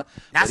at Bama.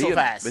 Not so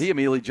fast. But he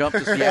immediately jumped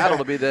to Seattle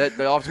to be the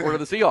offensive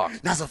coordinator of the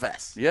Seahawks. Not so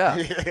fast. Yeah.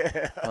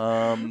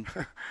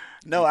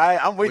 No,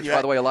 I'm with you.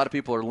 By the way, a lot of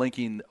people are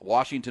linking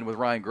Washington with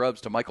Ryan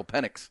Grubbs to Michael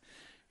Penix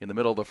in the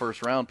middle of the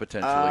first round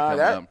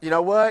potentially. You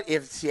know what?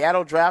 If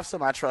Seattle drafts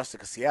him, I trust it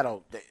because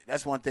Seattle,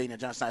 that's one thing that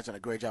John Snyder's done a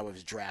great job of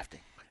is drafting.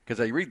 Because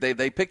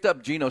they picked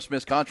up Geno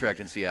Smith's contract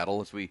in Seattle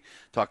as we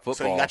talk football.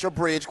 So you got your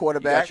bridge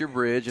quarterback.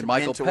 And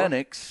Michael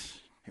Penix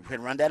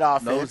can run that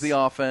offense. Knows the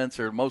offense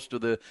or most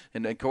of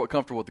and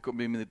comfortable with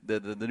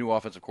the new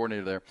offensive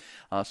coordinator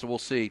there. So we'll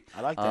see.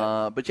 I like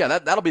that. But, yeah,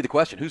 that'll be the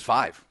question. Who's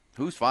 5?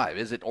 Who's 5?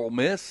 Is it Ole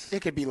Miss?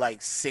 It could be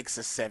like 6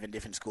 or 7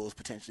 different schools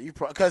potentially.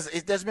 Because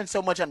there's been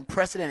so much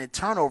unprecedented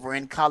turnover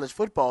in college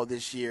football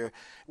this year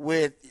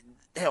with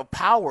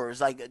powers,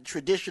 like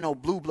traditional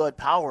blue blood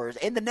powers,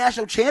 and the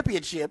national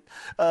championship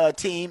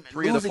team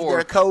 3 of the losing 4.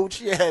 their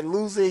coach,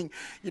 losing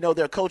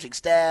their coaching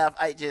staff.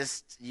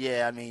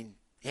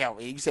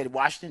 You said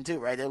Washington too,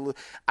 right?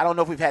 I don't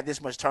know if we've had this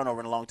much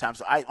turnover in a long time.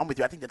 So I'm with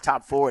you. I think the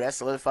top 4 that's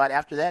solidified.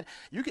 After that,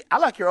 I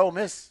like your Ole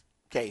Miss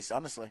case,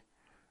 honestly,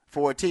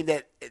 for a team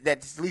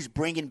that's at least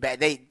bringing back.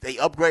 They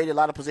upgraded a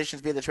lot of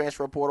positions via the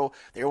transfer portal.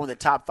 They're one of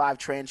the top 5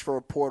 transfer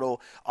portal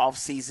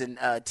off-season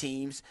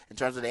teams in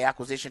terms of the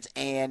acquisitions,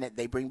 and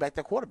they bring back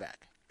their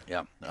quarterback.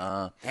 Yeah.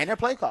 And their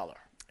play caller.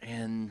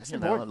 And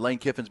Lane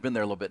Kiffin's been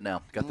there a little bit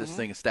now. Got this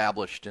thing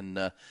established, and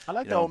I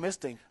like the Ole Miss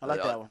thing. I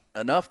like that one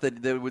enough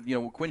that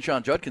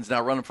Quinshawn Judkins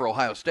now running for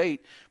Ohio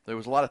State. There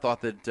was a lot of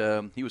thought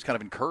that he was kind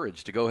of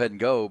encouraged to go ahead and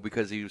go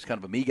because he was kind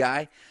of a me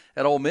guy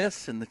at Ole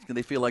Miss, and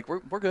they feel like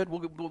we're good.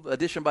 We'll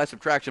addition by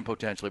subtraction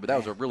potentially, but that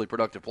was a really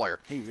productive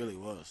player. He really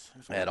was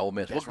At Ole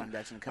Miss. Best running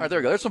backs in the country. All right, there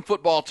we go. There's some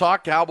football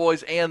talk,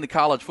 Cowboys and the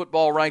college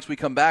football ranks. We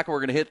come back, and we're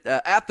going to hit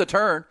At the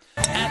Turn.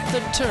 At the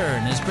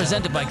Turn is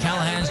presented by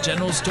Callahan's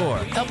General Store,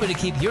 helping to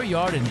keep your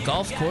yard in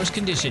golf course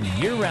condition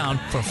year-round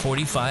for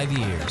 45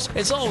 years.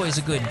 It's always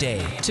a good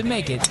day to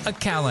make it a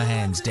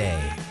Callahan's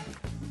Day.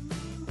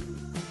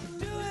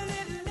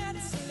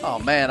 Oh,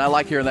 man, I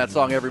like hearing that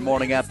song every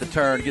morning. At the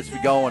Turn gets me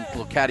going. A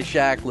little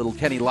Caddyshack, little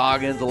Kenny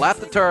Loggins. A At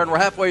the Turn. We're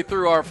halfway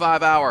through our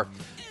 5-hour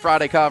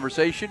Friday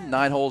conversation.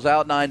 9 holes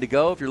out, 9 to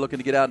go. If you're looking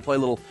to get out and play a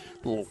little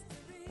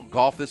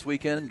golf this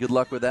weekend, good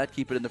luck with that.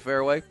 Keep it in the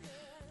fairway.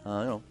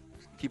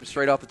 Keep it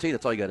straight off the tee.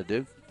 That's all you got to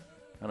do.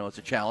 I know it's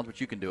a challenge,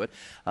 but you can do it.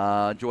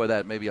 Enjoy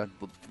that. Maybe a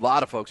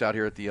lot of folks out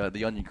here at the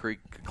Onion Creek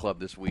Club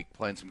this week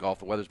playing some golf.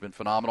 The weather's been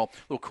phenomenal.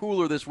 A little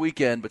cooler this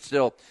weekend, but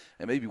still,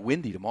 and maybe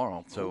windy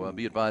tomorrow. So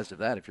be advised of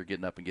that if you're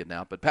getting up and getting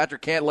out. But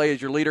Patrick Cantlay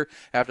is your leader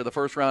after the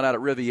first round out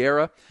at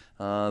Riviera.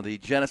 The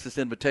Genesis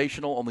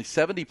Invitational, only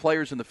 70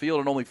 players in the field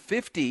and only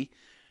 50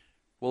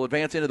 will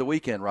advance into the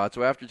weekend, Rod.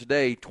 So after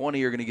today,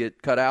 20 are going to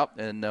get cut out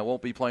and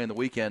won't be playing the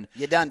weekend.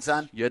 You're done,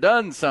 son. You're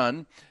done,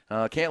 son.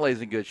 Cantlay's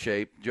in good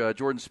shape.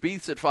 Jordan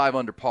Spieth's at 5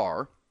 under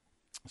par,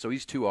 so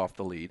he's 2 off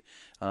the lead.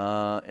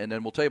 And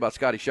then we'll tell you about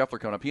Scotty Scheffler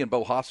coming up. He and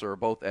Bo Hassler are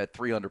both at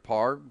 3 under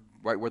par,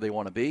 right where they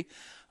want to be.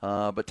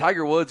 But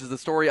Tiger Woods is the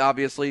story,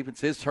 obviously.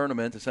 It's his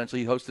tournament.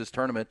 Essentially, he hosts this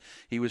tournament.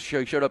 He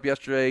showed up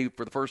yesterday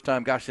for the first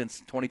time, since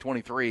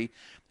 2023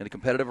 in a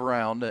competitive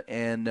round.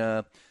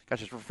 And,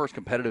 it's the first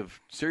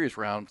competitive serious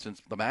round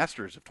since the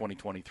Masters of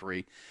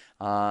 2023.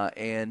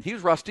 And he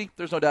was rusty.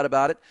 There's no doubt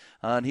about it.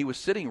 And he was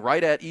sitting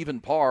right at even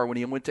par when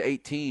he went to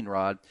 18,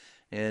 Rod.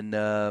 And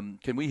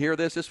can we hear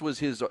this? This was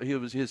his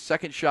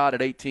second shot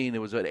at 18. It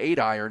was an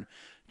 8-iron,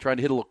 trying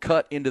to hit a little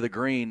cut into the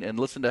green. And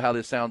listen to how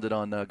this sounded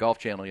on Golf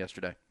Channel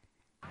yesterday.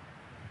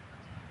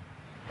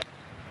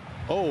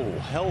 Oh,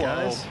 hello.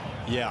 Guys?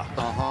 Yeah.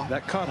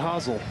 That caught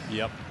Hazel.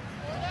 Yep.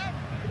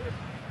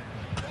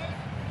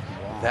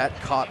 That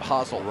caught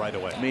Hazel right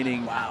away.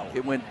 Meaning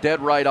it went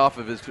dead right off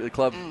of his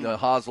club,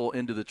 Hazel,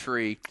 into the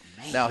tree.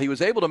 Man. Now, he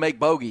was able to make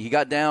bogey. He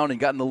got down and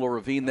got in the little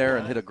ravine there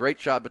and hit a great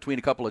shot between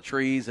a couple of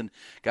trees and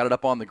got it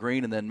up on the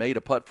green and then made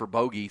a putt for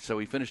bogey. So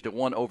he finished at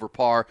 1 over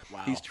par. Wow.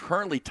 He's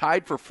currently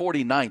tied for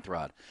 49th,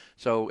 Rod.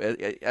 So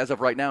as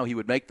of right now, he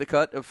would make the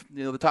cut of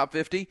the top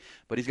 50,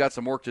 but he's got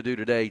some work to do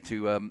today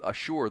to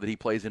assure that he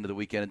plays into the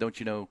weekend. And don't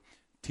you know,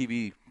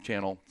 TV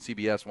channel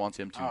CBS wants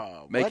him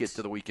to make it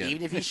to the weekend.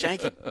 Even if he's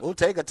shanking. We'll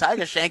take a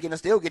Tiger shanking and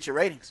still get your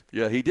ratings.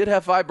 Yeah, he did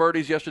have 5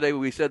 birdies yesterday.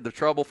 We said the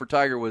trouble for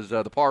Tiger was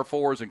the par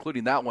 4s,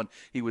 including that one.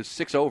 He was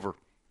 6 over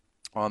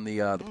on the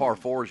par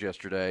 4s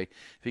yesterday.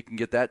 If he can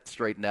get that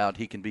straightened out,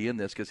 he can be in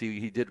this because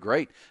he did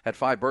great. Had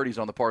 5 birdies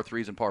on the par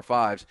 3s and par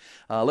 5s.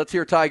 Let's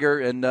hear Tiger.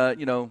 And,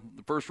 the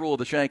first rule of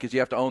the shank is you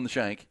have to own the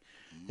shank.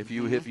 If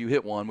you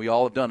hit one, we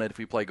all have done it if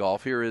we play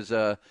golf. Here is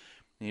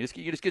you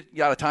just get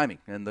out of timing,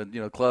 and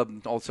the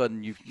club all of a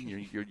sudden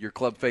your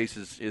club face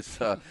is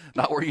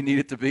not where you need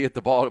it to be at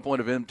the ball at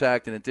point of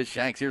impact, and it just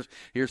shanks.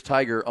 Here's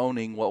Tiger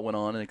owning what went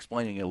on and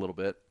explaining it a little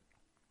bit.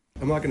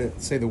 I'm not going to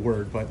say the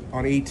word, but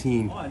on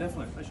 18. Oh, I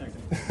shanked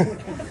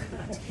it.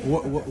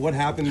 What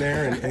happened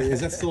there, and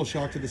is that still a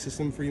shock to the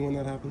system for you when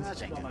that happens?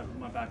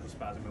 My back was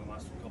spasming in the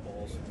last couple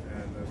holes,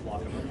 and it was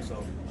locking up,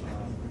 so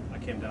I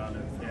came down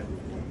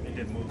and it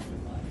didn't move,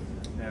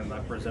 and I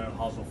presented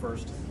Hazel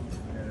first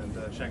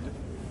and shanked it.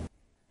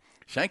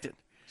 Shanked it.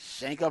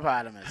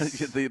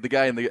 Shankopotamus. the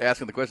guy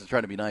asking the question is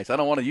trying to be nice. I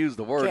don't want to use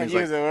the word. Can't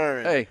use the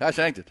word. Hey, I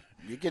shanked it.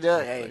 You could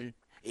hey,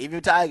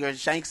 even Tiger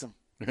shanks him.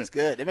 It's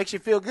good. It makes you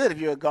feel good if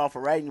you're a golfer,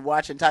 right? And you're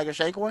watching Tiger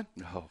shank one.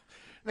 No.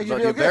 Makes you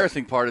the feel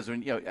embarrassing part is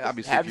when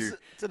obviously if you're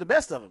to the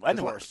best of them, and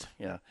the worst.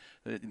 Yeah,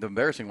 the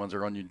embarrassing ones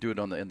are when you do it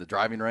in the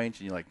driving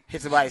range and you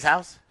hit somebody's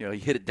house. You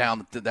hit it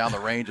down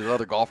the range, and the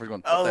other golfers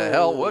going, "What the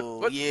hell?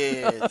 What?"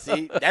 Yeah,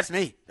 see, that's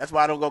me. That's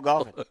why I don't go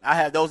golfing. I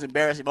have those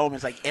embarrassing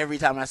moments like every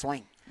time I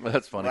swing.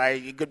 That's funny.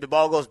 Right? The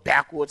ball goes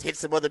backwards, hits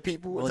some other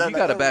people. Well, you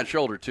got a bad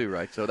shoulder too,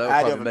 right? So that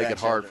would probably make it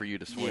hard for you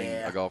to swing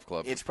a golf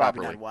club. It's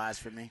probably not wise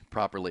for me.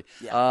 Properly.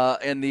 Yeah.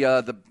 And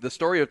the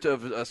story of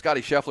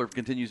Scotty Scheffler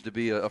continues to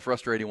be a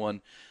frustrating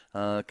one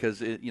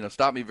because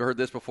stop me if you've heard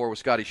this before with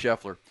Scotty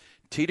Scheffler.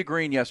 Tee to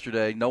green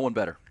yesterday, no one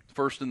better.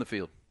 First in the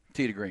field,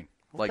 tee to green,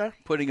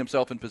 like putting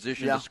himself in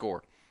position to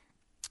score.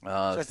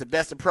 So that's the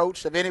best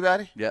approach of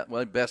anybody? Yeah,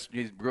 well,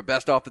 he's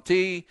best off the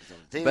tee,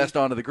 best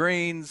onto the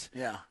greens.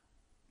 Yeah.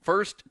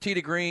 First tee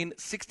to green,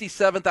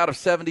 67th out of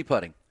 70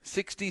 putting.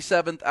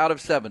 67th out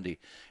of 70.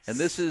 And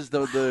this is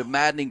the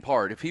maddening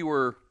part. If he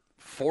were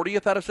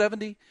 40th out of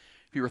 70, if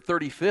he were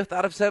 35th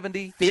out of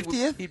 70.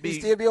 50th? He'd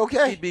still be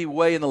okay? He'd be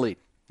way in the lead.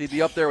 He'd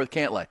be up there with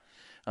Cantlay.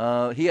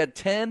 He had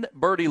 10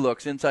 birdie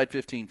looks inside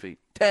 15 feet.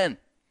 10.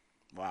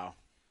 Wow.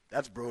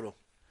 That's brutal.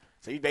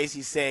 So you're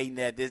basically saying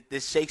that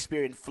this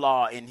Shakespearean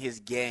flaw in his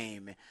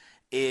game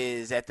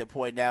is at the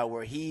point now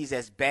where he's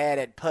as bad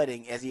at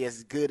putting as he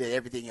is good at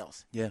everything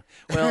else. Yeah.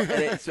 Well,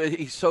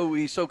 he's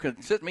so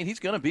consistent. I mean, he's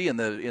going to be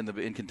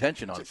in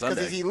contention on Sunday.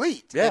 Because he's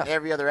elite in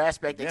every other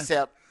aspect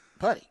except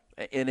putting.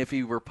 And if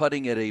he were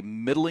putting at a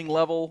middling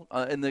level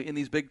in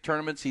these big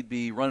tournaments, he'd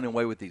be running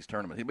away with these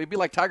tournaments. He'd be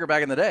like Tiger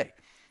back in the day,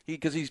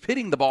 because he's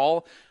hitting the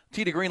ball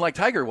tee to green like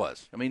Tiger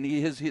was. I mean,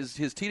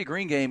 his tee to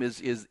green game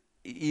is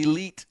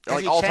elite,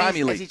 like all-time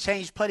elite. Has he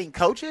changed putting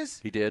coaches?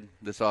 He did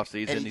this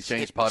offseason. He's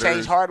changed putters.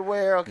 Changed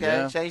hardware, okay.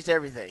 Yeah. Changed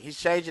everything. He's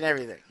changing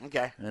everything,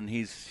 okay. And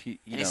he's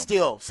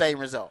still same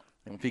result.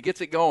 And if he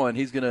gets it going,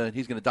 he's gonna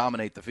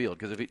dominate the field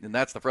and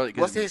that's the first.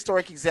 What's the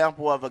historic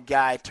example of a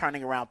guy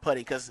turning around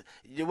putting? Because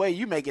the way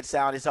you make it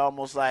sound, it's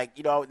almost like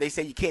they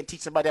say you can't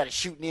teach somebody how to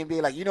shoot in the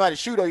NBA. Like you know how to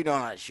shoot or you don't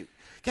know how to shoot.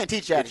 Can't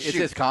teach you how to shoot. It's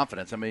his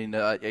confidence. I mean,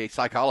 a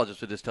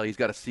psychologist would just tell you he's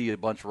got to see a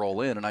bunch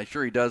roll in, and I'm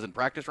sure he does in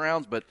practice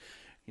rounds, but.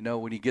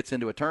 When he gets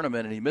into a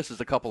tournament and he misses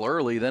a couple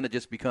early, then it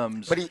just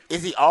becomes. But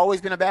has he always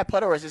been a bad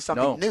putter, or is this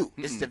something new?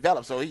 It's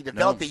developed. So he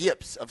developed the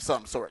yips of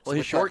some sort. Well,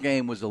 his short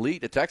game was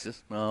elite at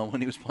Texas when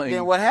he was playing.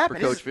 Then what happened?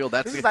 For Coach Field.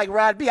 This is like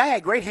Rod B. I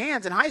had great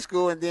hands in high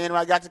school, and then when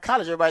I got to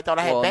college, everybody thought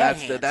I had bad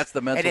hands. That's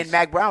the mental. And then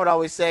Mac Brown would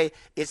always say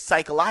it's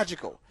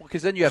psychological. Well,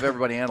 because then you have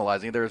everybody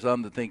analyzing. There's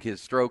some that think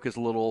his stroke is a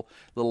little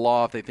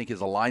off. They think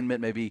his alignment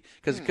maybe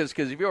because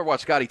if you ever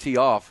watch Scotty tee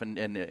off and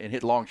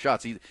hit long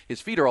shots, his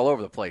feet are all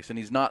over the place, and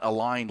he's not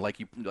aligned like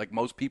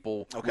most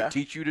people. Would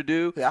teach you to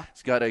do. Yeah.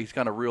 He's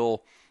kind of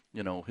real,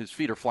 his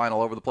feet are flying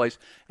all over the place.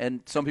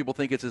 And some people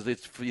think it's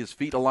his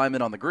feet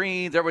alignment on the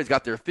greens. Everybody's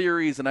got their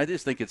theories, and I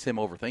just think it's him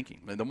overthinking.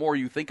 I mean, the more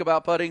you think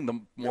about putting,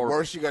 the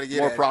worse you're going to get.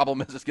 More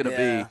problem is it's going to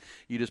be.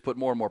 You just put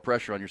more and more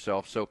pressure on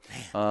yourself. So,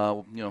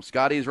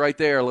 Scotty's right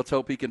there. Let's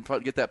hope he can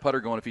get that putter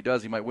going. If he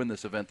does, he might win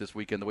this event this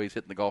weekend the way he's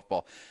hitting the golf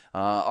ball.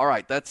 All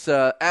right, that's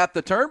At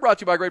the Turn, brought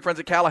to you by great friends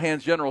at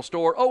Callahan's General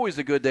Store. Always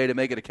a good day to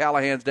make it a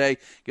Callahan's Day.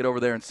 Get over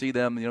there and see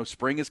them.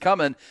 Spring is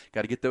coming.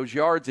 Got to get those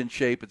yards in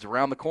shape. It's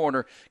around the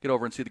corner. Get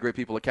over and see the great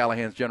people at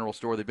Callahan's General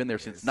Store. They've been there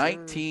since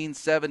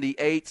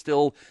 1978,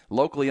 still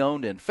locally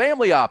owned and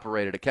family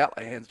operated at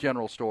Callahan's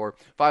General Store,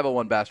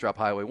 501 Bastrop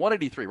Highway,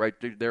 183, right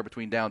there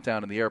between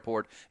downtown and the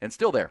airport, and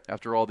still there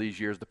after all these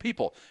years. The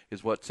people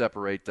is what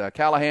separate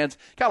Callahan's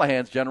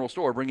General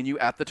Store, bringing you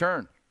At the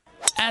Turn.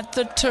 At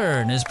the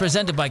Turn is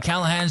presented by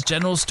Callahan's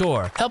General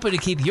Store, helping to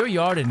keep your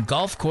yard in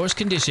golf course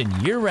condition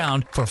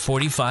year-round for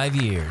 45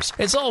 years.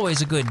 It's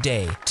always a good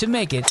day to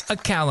make it a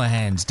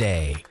Callahan's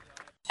Day.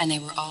 And they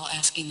were all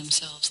asking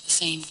themselves the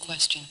same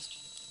question.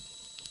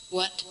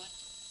 What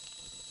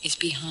is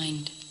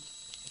behind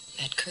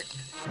that curtain?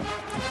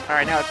 All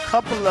right, now a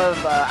couple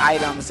of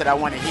items that I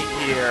want to hit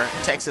here,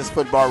 Texas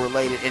football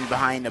related and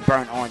behind the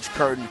burnt orange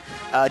curtain.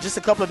 Just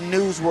a couple of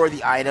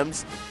newsworthy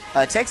items.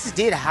 Texas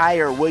did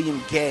hire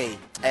William Gay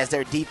as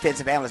their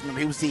defensive analyst.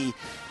 Remember, he was the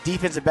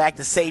defensive back,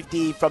 the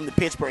safety from the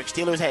Pittsburgh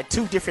Steelers. Had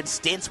two different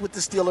stints with the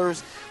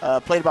Steelers.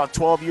 Played about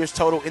 12 years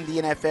total in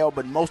the NFL,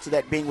 but most of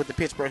that being with the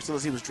Pittsburgh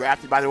Steelers. He was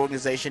drafted by the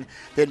organization,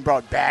 then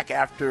brought back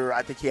after,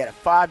 I think he had a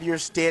 5-year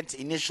stint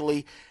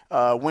initially.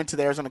 Went to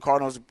the Arizona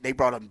Cardinals. They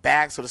brought him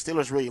back, so the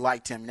Steelers really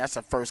liked him. That's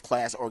a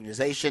first-class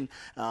organization.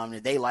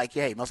 They like,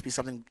 hey, must be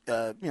something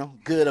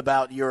good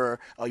about your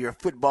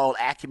football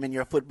acumen,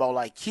 your football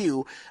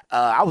IQ.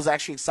 I was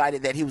actually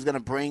excited that he was going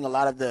to bring a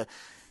lot of the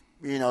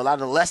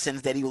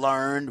lessons that he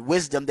learned,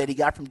 wisdom that he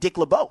got from Dick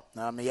LeBeau.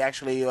 He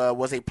actually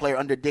was a player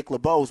under Dick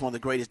LeBeau, who's one of the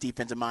greatest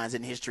defensive minds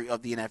in the history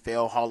of the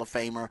NFL, Hall of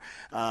Famer.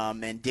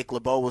 And Dick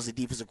LeBeau was the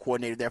defensive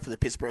coordinator there for the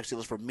Pittsburgh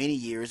Steelers for many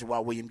years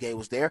while William Gay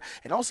was there.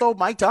 And also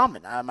Mike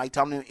Tomlin. Mike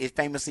Tomlin is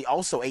famously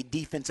also a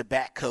defensive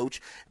back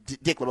coach.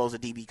 Dick LeBeau's a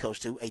DB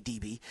coach too, a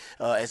DB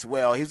as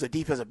well. He was a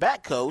defensive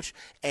back coach,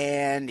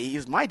 and he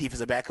was my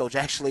defensive back coach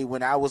actually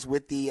when I was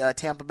with the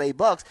Tampa Bay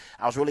Bucks.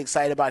 I was really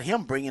excited about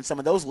him bringing some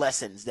of those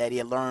lessons that he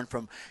had learned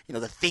from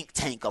the think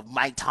tank of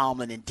Mike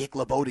Tomlin and Dick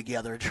LeBeau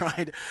together,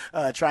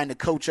 trying to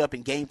coach up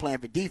and game plan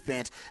for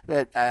defense.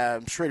 But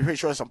I'm pretty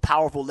sure some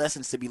powerful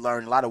lessons to be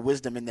learned, a lot of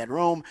wisdom in that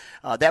room.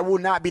 That will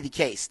not be the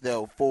case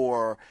though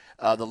for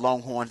the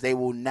Longhorns. They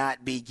will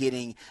not be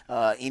getting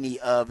any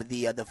of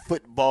the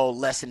football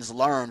lessons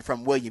learned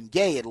from William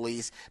Gay, at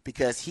least,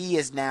 because he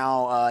is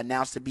now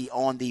announced to be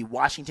on the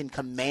Washington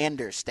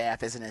Commanders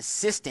staff as an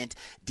assistant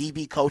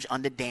DB coach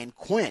under Dan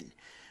Quinn.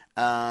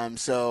 Dan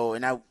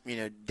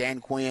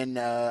Quinn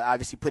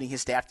obviously putting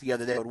his staff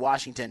together there at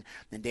Washington,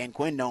 and Dan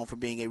Quinn known for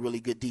being a really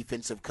good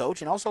defensive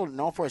coach and also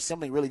known for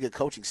assembling really good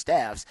coaching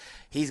staffs.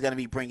 He's going to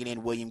be bringing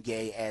in William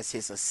Gay as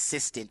his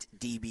assistant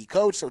DB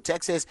coach. So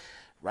Texas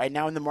right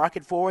now in the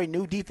market for a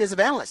new defensive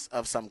analyst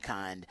of some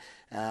kind.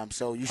 I'm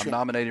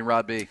nominating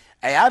Rod B.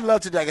 Hey, I'd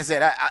love to. Like I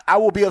said, I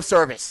will be of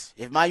service.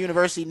 If my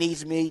university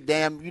needs me,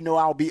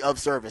 I'll be of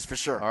service for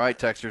sure. All right,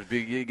 Texters,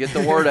 get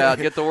the word out.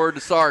 Get the word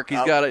to Sark. He's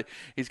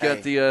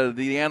got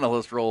the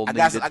analyst role. I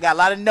got a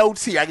lot of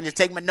notes here. I can just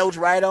take my notes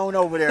right on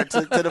over there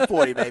to the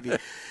 40, baby.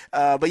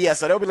 So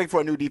they'll be looking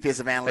for a new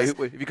defensive analyst.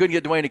 Hey, if you couldn't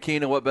get Dwayne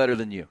Aquino, what better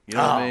than you? You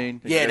know what I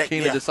mean?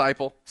 Aquino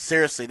disciple.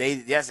 Seriously,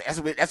 that's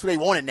what they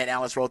wanted in that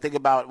analyst role. Think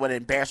about what an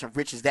embarrassment of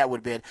riches that would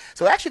have been.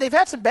 So actually, they've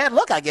had some bad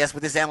luck, I guess,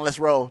 with this analyst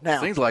role now.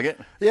 Seems like it.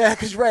 Yeah,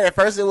 because you're right. At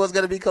first it was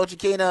going to be Coach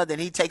Aquino, then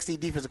he takes the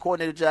defensive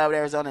coordinator job at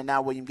Arizona, and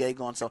now William Gay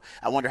going. So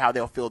I wonder how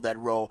they'll fill that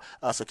role.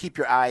 So keep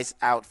your eyes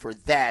out for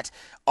that.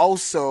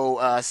 Also,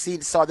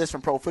 saw this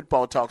from Pro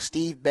Football Talk.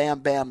 Steve Bam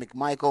Bam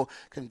McMichael,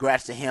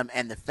 congrats to him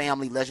and the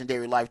family.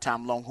 Legendary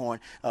lifetime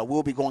Longhorn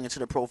will be going into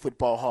the Pro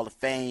Football Hall of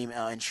Fame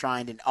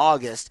enshrined in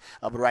August.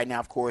 But right now,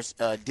 of course,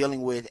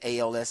 dealing with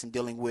ALS and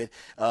dealing with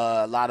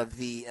a lot of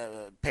the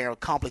apparent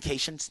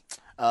complications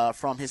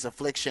from his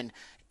affliction.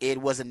 It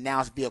was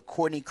announced via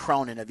Courtney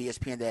Cronin of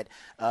ESPN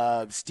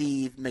that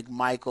Steve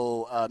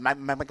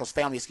McMichael's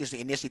family,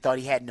 initially thought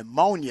he had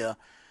pneumonia.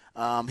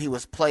 He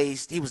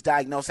was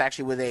diagnosed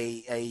actually with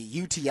a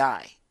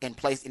UTI and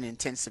placed in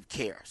intensive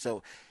care.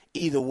 So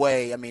either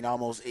way, I mean,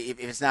 almost if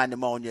it's not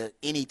pneumonia,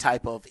 any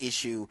type of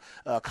issue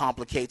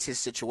complicates his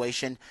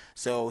situation.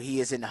 So he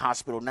is in the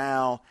hospital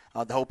now.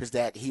 The hope is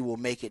that he will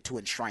make it to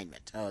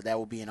enshrinement. That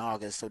will be in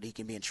August, so that he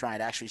can be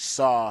enshrined. I actually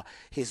saw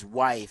his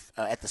wife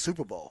at the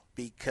Super Bowl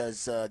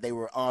because they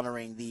were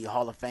honoring the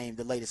Hall of Fame,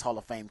 the latest Hall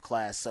of Fame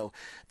class. So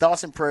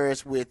thoughts and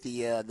prayers with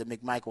the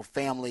McMichael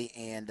family,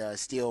 and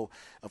still,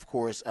 of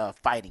course,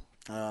 fighting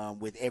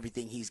with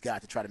everything he's got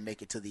to try to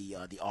make it to the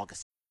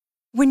August.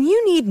 When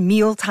you need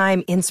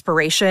mealtime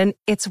inspiration,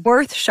 it's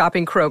worth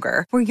shopping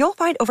Kroger, where you'll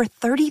find over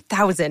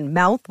 30,000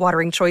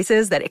 mouth-watering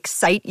choices that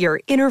excite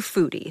your inner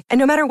foodie. And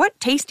no matter what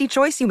tasty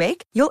choice you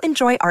make, you'll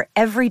enjoy our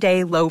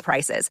everyday low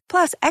prices,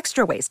 plus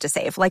extra ways to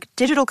save, like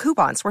digital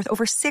coupons worth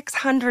over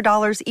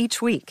 $600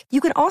 each week. You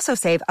can also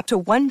save up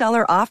to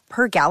 $1 off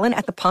per gallon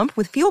at the pump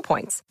with fuel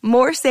points.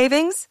 More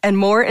savings and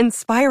more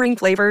inspiring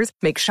flavors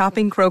make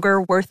shopping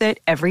Kroger worth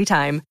it every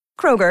time.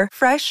 Kroger,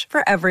 fresh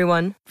for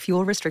everyone.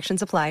 Fuel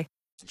restrictions apply.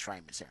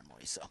 Enshrinement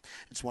ceremony. So I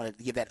just wanted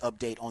to give that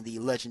update on the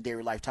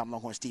legendary lifetime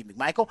Longhorn Steve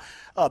McMichael.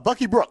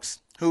 Bucky Brooks,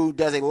 who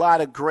does a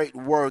lot of great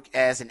work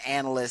as an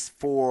analyst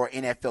for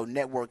NFL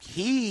Network,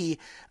 he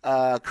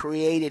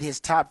created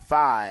his top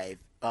 5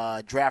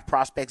 draft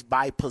prospects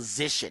by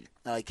position.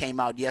 It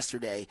came out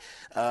yesterday.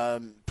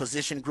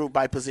 Position group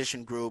by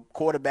position group.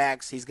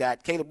 Quarterbacks, he's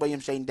got Caleb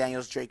Williams, Jayden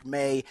Daniels, Drake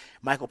May,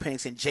 Michael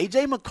Penix, and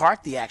J.J.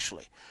 McCarthy,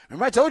 actually.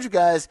 Remember I told you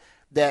guys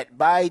that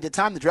by the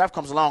time the draft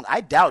comes along,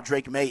 I doubt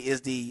Drake May is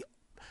the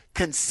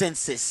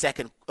consensus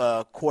second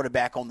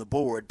quarterback on the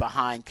board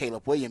behind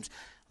Caleb Williams.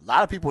 A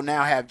lot of people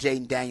now have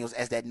Jayden Daniels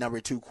as that number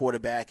 2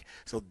 quarterback,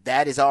 so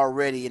that is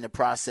already in the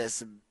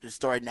process of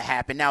starting to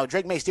happen. Now,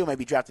 Drake May still may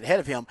be drafted ahead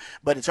of him,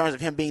 but in terms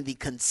of him being the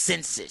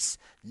consensus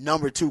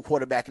number 2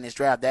 quarterback in this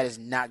draft, that is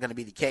not going to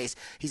be the case.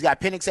 He's got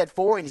Penix at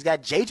 4, and he's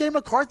got J.J.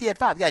 McCarthy at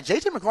 5.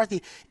 J.J.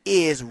 McCarthy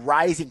is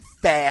rising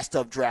fast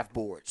up draft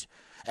boards.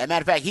 As a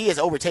matter of fact, he has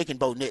overtaken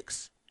Bo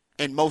Nix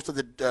in most of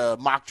the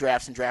mock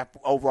drafts and draft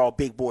overall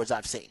big boards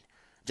I've seen.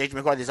 J.J.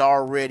 McCarthy is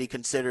already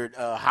considered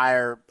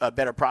a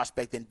better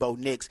prospect than Bo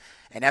Nix,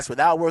 and that's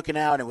without working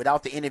out and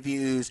without the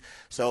interviews.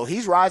 So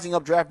he's rising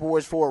up draft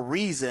boards for a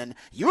reason.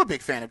 You're a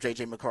big fan of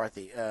J.J.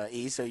 McCarthy,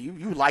 E, so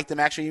you liked him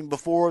actually even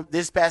before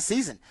this past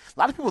season. A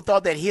lot of people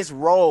thought that his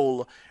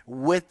role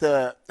with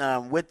the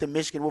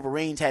Michigan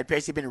Wolverines had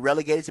basically been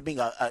relegated to being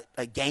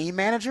a game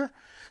manager.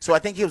 So I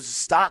think his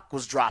stock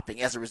was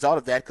dropping as a result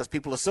of that, because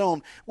people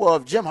assumed, well,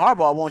 if Jim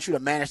Harbaugh wants you to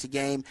manage the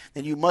game,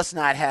 then you must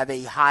not have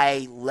a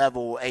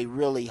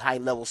really high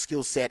level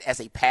skill set as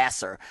a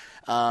passer.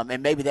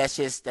 And maybe that's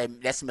a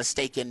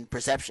mistaken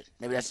perception.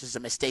 Maybe that's just a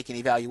mistaken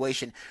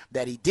evaluation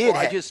that he did.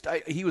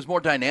 He was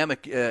more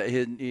dynamic,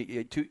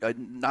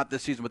 not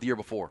this season, but the year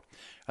before.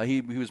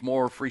 He was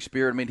more free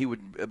spirit. I mean, he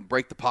would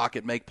break the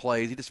pocket, make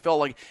plays. He just felt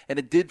like, and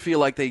it did feel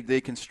like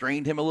they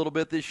constrained him a little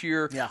bit this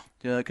year. Yeah.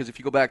 Because if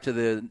you go back to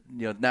the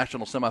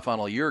national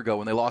semifinal a year ago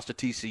when they lost to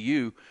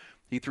TCU,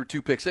 he threw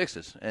 2 pick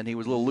sixes, and he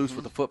was a little loose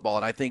with the football.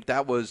 And I think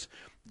that was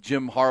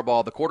Jim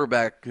Harbaugh, the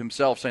quarterback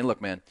himself, saying,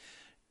 look, man,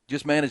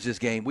 just manage this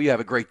game. We have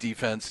a great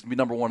defense. We're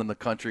number 1 in the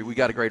country. We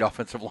got a great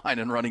offensive line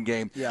and running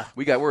game. Yeah.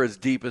 We're as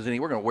deep as any.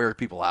 We're going to wear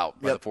people out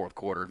by the fourth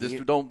quarter.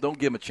 Just don't give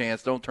them a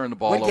chance. Don't turn the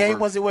ball over. What game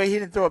was it where he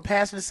didn't throw a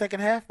pass in the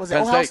second half? Was it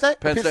Ohio State?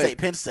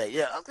 Penn State.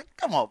 Yeah.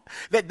 Come on.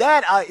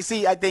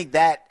 I think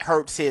that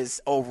hurts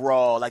his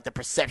overall, like the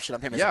perception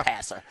of him as a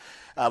passer.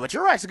 But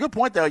you're right. It's a good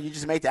point, though. You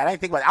just made that. I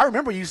didn't think about it. I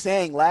remember you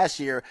saying last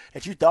year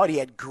that you thought he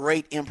had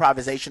great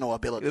improvisational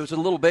ability. It was a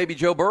little baby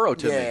Joe Burrow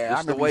to me.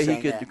 Just the way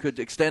he could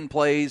extend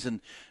plays and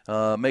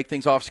make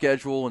things off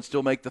schedule and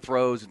still make the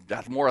throws.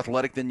 More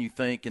athletic than you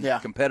think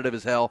and competitive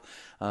as hell.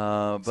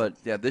 But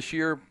this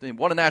year he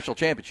won a national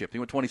championship. He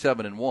went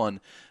 27-1.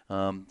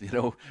 You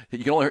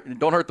can only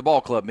don't hurt the ball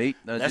club, Meat.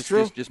 That's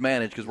true. Just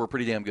manage because we're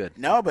pretty damn good.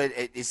 No, but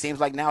it seems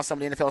like now some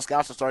of the NFL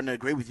scouts are starting to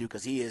agree with you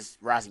because he is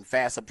rising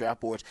fast up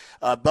draft boards.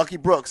 Bucky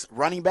Brooks,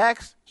 running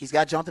backs. He's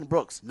got Jonathan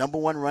Brooks, number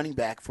 1 running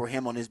back for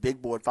him on his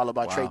big board, followed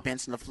by Trey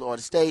Benson of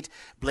Florida State,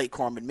 Blake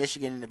Corum,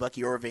 Michigan, and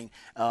Bucky Irving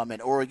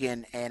at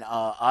Oregon, and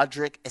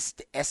Audric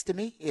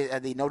Estime,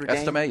 the Notre Dame.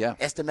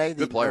 Estime,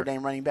 the Notre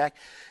Dame running back.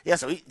 Yeah,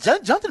 so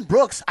Jonathan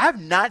Brooks,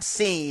 I've not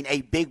seen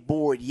a big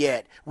board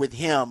yet with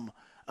him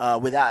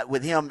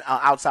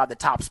outside the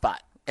top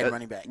spot at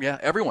running back. Yeah,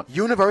 everyone.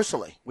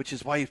 Universally. Which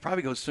is why he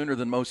probably goes sooner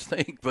than most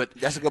think. But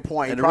that's a good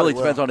point. And it really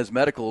depends on his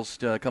medicals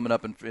coming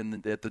up at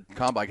the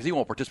combine because he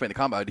won't participate in the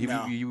combine.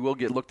 He will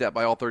get looked at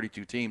by all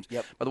 32 teams.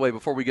 Yep. By the way,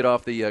 before we get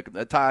off the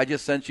Ty, I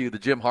just sent you the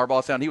Jim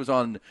Harbaugh sound. He was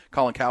on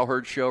Colin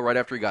Cowherd's show right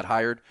after he got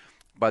hired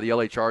by the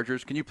L.A.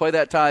 Chargers. Can you play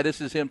that, Ty? This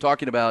is him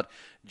talking about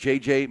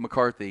J.J.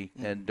 McCarthy,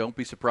 and don't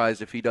be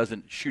surprised if he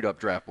doesn't shoot up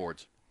draft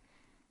boards.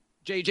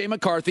 J.J.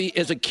 McCarthy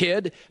is a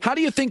kid. How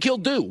do you think he'll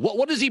do?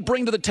 What does he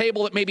bring to the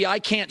table that maybe I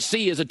can't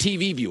see as a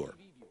TV viewer?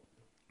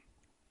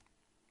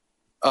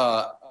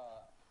 Arm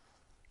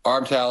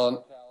talent,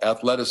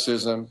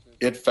 athleticism,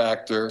 it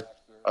factor,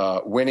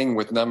 winning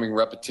with numbing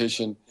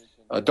repetition.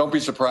 Don't be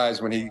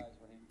surprised when he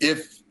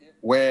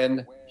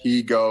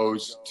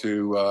goes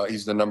to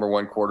he's the number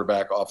 1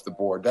 quarterback off the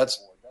board. That's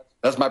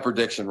my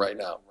prediction right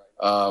now.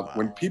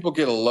 When people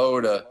get a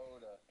load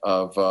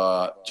of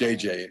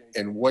JJ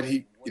and what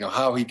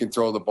how he can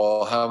throw the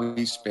ball, how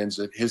he spins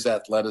it, his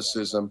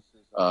athleticism,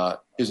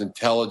 his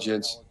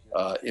intelligence,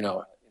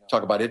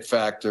 talk about it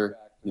factor,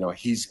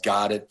 he's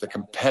got it, the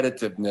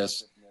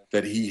competitiveness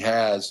that he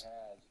has.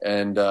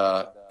 And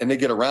they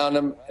get around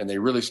him and they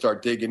really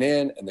start digging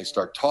in and they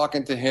start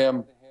talking to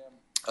him.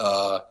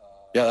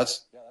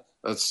 That's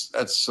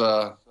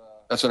an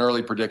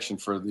early prediction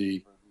for the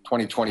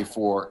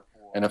 2024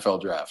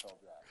 NFL draft.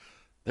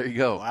 There you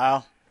go.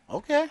 Wow.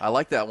 Okay. I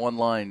like that one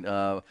line.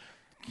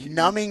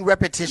 Numbing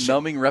repetition.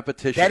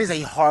 That is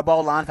a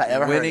Harbaugh line if I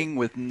ever heard it. Winning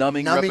with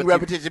numbing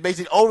repetition.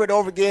 Basically, over and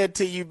over again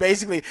until you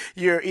basically,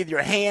 either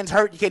your hands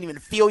hurt, you can't even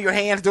feel your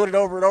hands doing it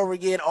over and over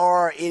again,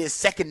 or it is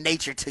second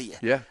nature to you.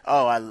 Yeah.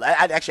 Oh, I'm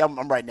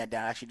writing that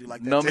down. I actually do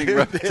like that. Numbing too.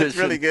 repetition. It's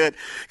really good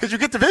because you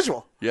get the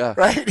visual. Yeah.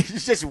 Right?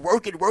 It's just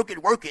work it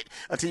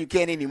until you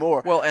can't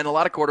anymore. Well, and a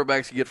lot of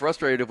quarterbacks get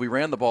frustrated if we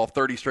ran the ball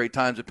 30 straight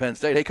times at Penn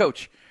State. Hey,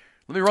 coach,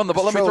 let me run the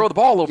ball. Let me throw the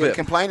ball a little bit.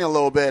 Complaining a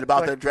little bit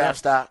about the draft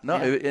stock. No,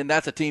 and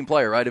that's a team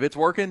player, right? If it's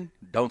working,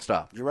 don't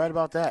stop. You're right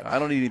about that. I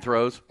don't need any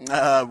throws.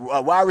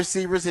 Wide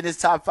receivers in his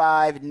top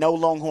 5. No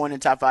Longhorn in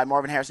top 5.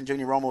 Marvin Harrison Jr.,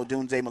 Romo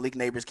Dunze, Malik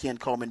Neighbors, Ken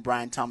Coleman,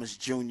 Brian Thomas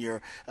Jr.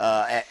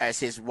 As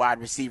his wide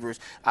receivers.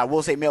 I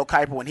will say Mel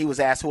Kiper, when he was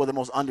asked who are the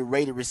most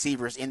underrated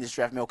receivers in this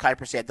draft, Mel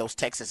Kiper said those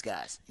Texas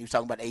guys. He was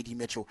talking about A.D.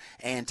 Mitchell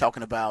and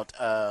talking about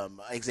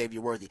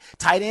Xavier Worthy.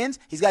 Tight ends,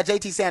 he's got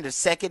J.T. Sanders,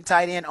 second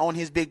tight end on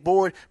his big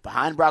board,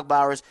 behind Brock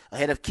Bowers,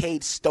 ahead of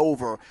Cade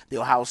Stover, the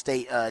Ohio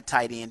State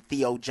tight end,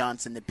 Theo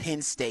Johnson, the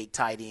Penn State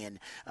tight end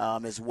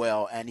as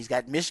well. And he's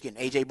got Michigan,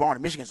 A.J. Barner.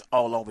 Michigan's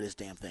all over this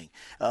damn thing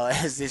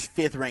as this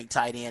 5th-ranked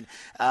tight end.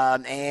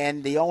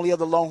 And the only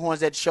other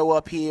Longhorns that show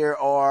up here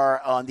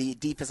are on the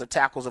defensive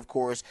tackles, of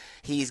course.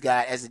 He's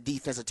got, as a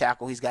defensive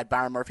tackle, he's got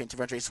Byron Murphy and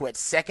Tavontre Sweat,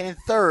 2nd and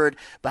 3rd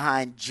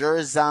behind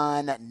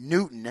Jerzon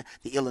Newton,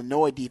 the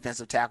Illinois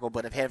defensive tackle,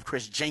 but ahead of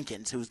Chris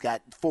Jenkins, who's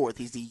got 4th.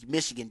 He's the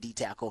Michigan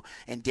D-tackle.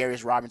 And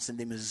Darius Robinson,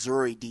 the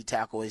Missouri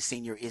D-tackle, his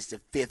senior, is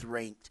the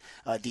 5th-ranked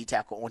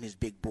D-tackle on his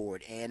big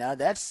board. And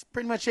that's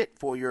pretty much it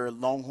for your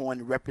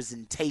Longhorn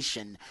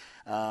representation.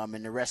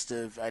 And the rest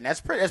of, and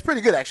that's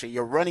pretty good, actually.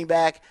 Your running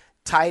back,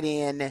 tight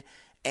end,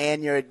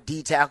 and your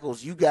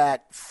D-tackles, you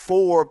got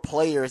 4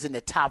 players in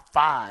the top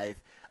 5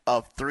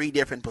 of 3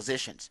 different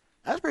positions.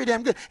 That's pretty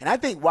damn good. And I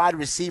think wide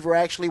receiver,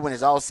 actually, when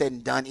it's all said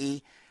and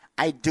done,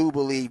 I do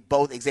believe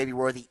both Xavier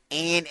Worthy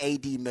and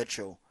A.D.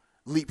 Mitchell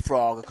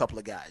leapfrog a couple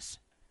of guys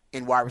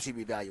in wide receiver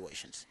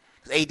evaluations.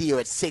 Because A.D.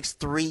 at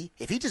 6'3",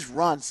 if he just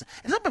runs,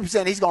 and some people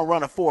saying he's going to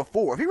run a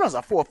 4.4. If he runs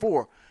a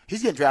 4.4,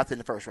 he's getting drafted in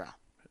the first round.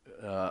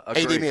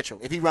 A.D. Mitchell,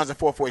 if he runs a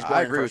 4.4, he's going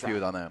I in the agree first with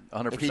you round. on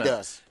that, 100%. If he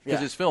does. Because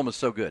his film is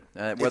so good.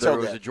 Whether so it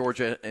was good. at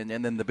Georgia and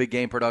then the big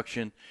game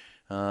production,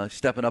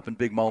 stepping up in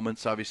big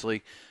moments,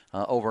 obviously,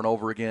 over and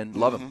over again.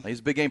 Love him. He's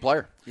a big game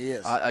player. He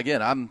is.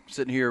 Again, I'm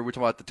sitting here, we're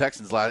talking about the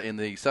Texans in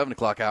the 7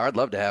 o'clock hour. I'd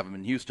love to have him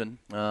in Houston,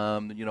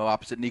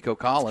 opposite Nico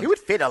Collins. He would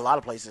fit a lot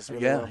of places.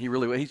 Really well. He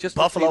really would. He's just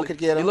Buffalo could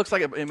get him. He looks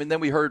like then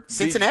we heard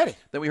Cincinnati.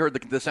 Then we heard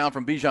the sound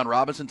from Bijan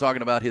Robinson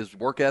talking about his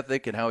work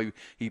ethic and how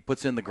he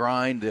puts in the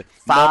grind, the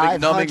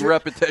numbing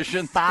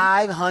repetition.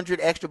 500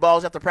 extra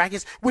balls after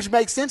practice, which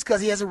makes sense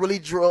because he has a really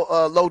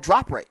low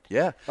drop rate.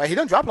 Yeah. Right, he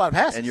doesn't drop a lot of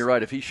passes. And you're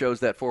right. If he shows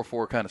that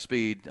 4.4 kind of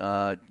speed,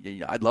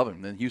 I'd love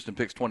him. Then Houston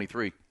picks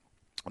 23.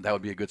 That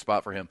would be a good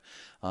spot for him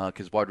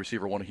because wide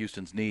receiver, one of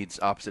Houston's needs,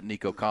 opposite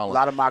Nico Collins. A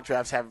lot of mock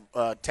drafts have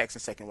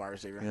Texas second wide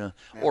receiver.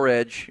 Yeah. Or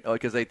edge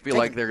because they feel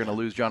like they're going to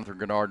lose Jonathan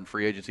Grenard in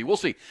free agency. We'll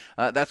see.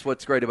 That's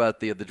what's great about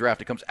the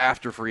draft. It comes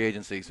after free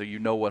agency, so you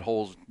know what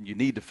holes you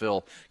need to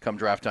fill come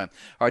draft time.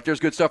 All right, there's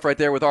good stuff right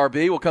there with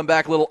RB. We'll come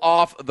back a little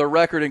off the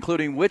record,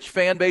 including which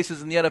fan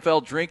bases in the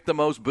NFL drink the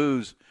most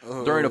booze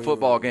during a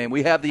football game.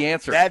 We have the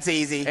answer. That's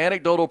easy.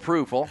 Anecdotal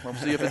proof. Well,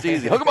 let's see if it's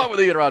easy. Hook 'em up with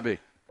Ian Rodby.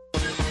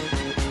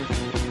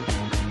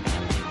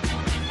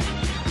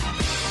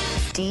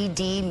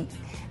 DD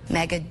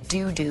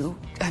Mangudu.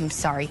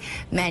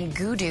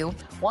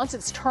 Once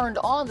it's turned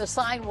on, the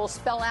sign will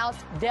spell out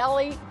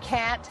Deli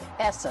Cat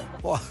Essen.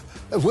 Well,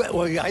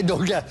 I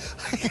don't get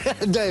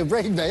they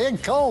bring the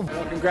ink home.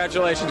 Well,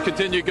 congratulations.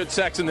 Continue good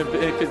sex in the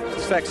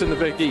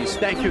Big East.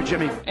 Thank you,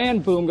 Jimmy.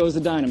 And boom goes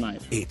the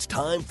dynamite. It's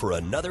time for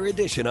another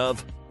edition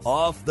of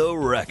Off the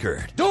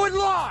Record. Do it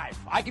live.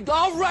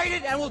 I'll write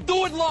it and we'll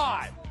do it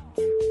live.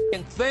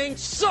 And thing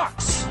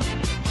sucks.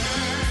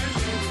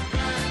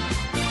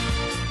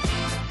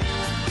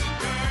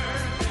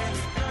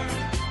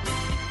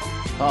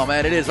 Oh,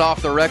 man, it is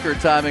off the record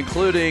time,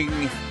 including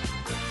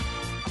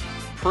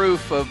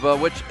proof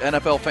of which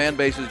NFL fan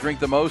bases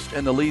drink the most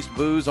and the least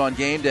booze on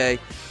game day.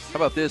 How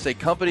about this? A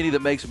company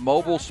that makes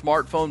mobile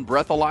smartphone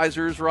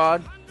breathalyzers,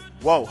 Rod.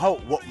 Whoa,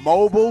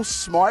 mobile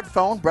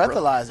smartphone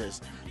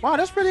breathalyzers. Wow,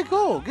 that's pretty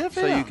cool. Good for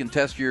So them. you can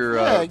test your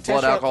test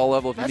blood alcohol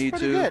level if you need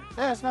That's to. pretty good.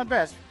 Yeah, it's not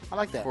bad. I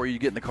like that. Before you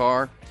get in the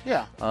car.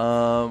 Yeah.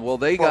 Well,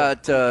 they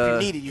got. If you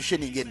need it, you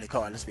shouldn't even get in the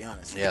car. Let's be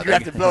honest. Yeah, if you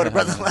have to blow the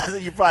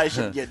breathalyzer, you probably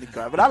shouldn't get in the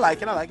car. But I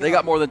like it. They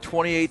got more than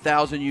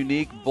 28,000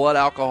 unique blood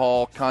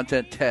alcohol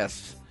content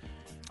tests,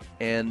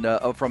 and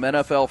from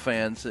NFL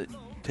fans.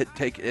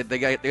 They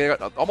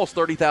got almost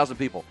 30,000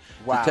 people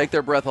to take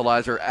their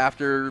breathalyzer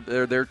after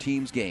their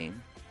team's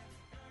game,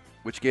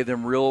 which gave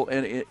them real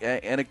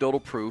anecdotal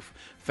proof.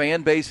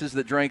 Fan bases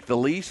that drank the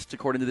least,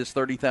 according to this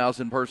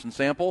 30,000 person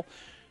sample,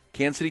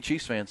 Kansas City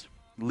Chiefs fans.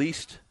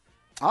 Least.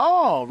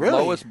 Oh, really?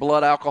 Lowest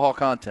blood alcohol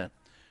content,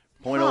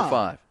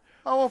 0.05.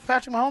 Oh, well,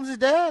 Patrick Mahomes is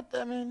dead.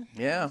 I mean,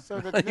 yeah. So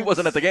he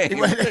wasn't at the game. He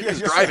was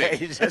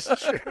driving.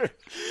 That's true.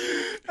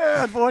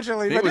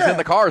 Unfortunately. He was in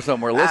the car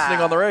somewhere listening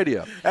on the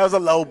radio. That was a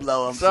low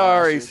blow. I'm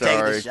sorry.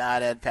 Taking a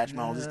shot at Patrick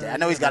Mahomes is dead. I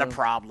know he's got a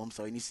problem,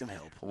 so he needs some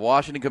help.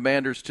 Washington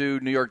Commanders 2,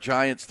 New York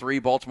Giants 3,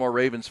 Baltimore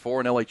Ravens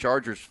 4, and LA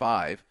Chargers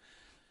 5.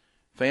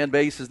 Fan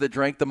bases that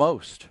drank the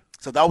most.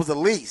 So that was the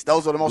least.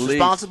 Those were the most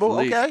responsible?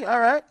 Least. Okay, all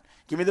right.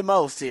 Give me the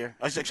most here.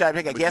 Should I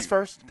take a guess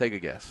first? Take a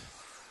guess.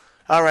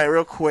 All right,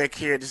 real quick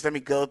here. Just let me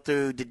go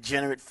through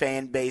degenerate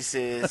fan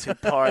bases who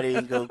party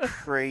and go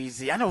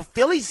crazy. I know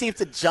Philly seems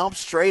to jump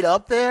straight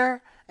up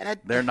there. And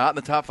they're not in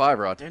the top 5,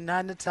 Rod. They're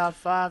not in the top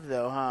 5,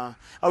 though, huh?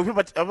 Oh,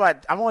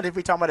 I wonder if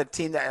we're talking about a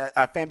team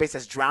a fan base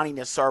that's drowning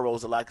their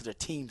sorrows a lot because their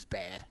team's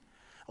bad.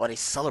 Or they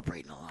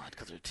celebrating a lot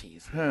because their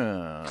team's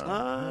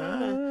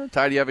bad.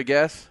 Ty, do you have a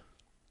guess?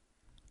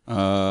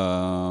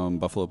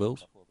 Buffalo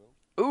Bills.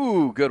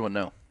 Ooh, good one.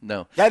 No.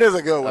 That is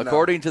a good one.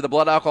 According to the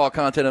blood alcohol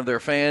content of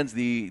their fans,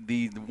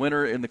 the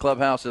winner in the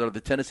clubhouse are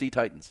the Tennessee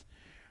Titans.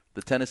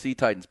 The Tennessee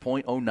Titans,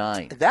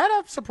 0.09. That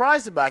I'm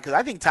surprised about because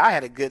I think Ty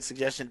had a good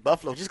suggestion.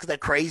 Buffalo, just because they're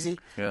crazy.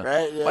 Yeah.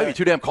 Right? Yeah. Might be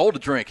too damn cold to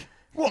drink.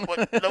 Well,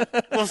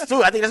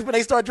 Stu, I think that's when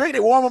they start drinking.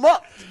 They warm them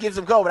up to give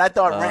them cold. But I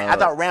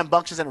thought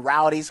rambunctious and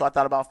rowdy, so I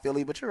thought about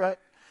Philly. But you're right.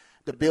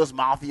 The Bills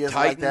Mafia is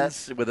like that.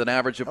 Titans with an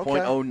average of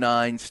 0.09.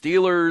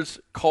 Steelers,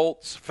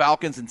 Colts,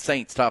 Falcons, and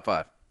Saints, top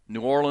 5.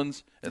 New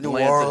Orleans,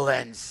 Atlanta. New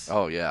Orleans.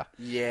 Oh, yeah.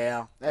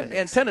 Yeah.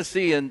 And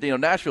Tennessee and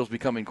Nashville's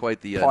becoming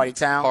quite the party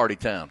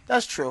town.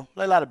 That's true.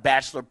 A lot of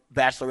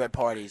bachelorette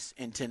parties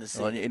in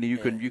Tennessee. And you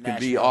can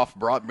be off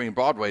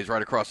Broadway's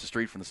right across the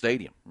street from the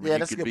stadium. Yeah,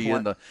 that's a good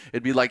point.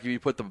 It'd be like if you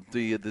put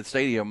the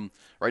stadium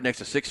right next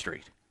to 6th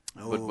Street.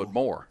 But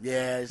more.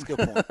 Yeah, it's a good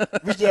point.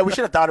 we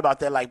should have thought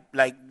about that, like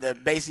the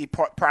basic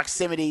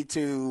proximity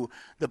to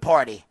the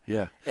party.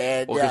 Yeah.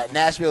 And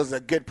Nashville is a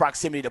good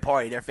proximity to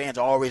party. Their fans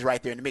are always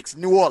right there in the mix.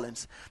 New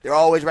Orleans, they're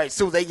always right. As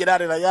soon as they get out,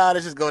 they're like,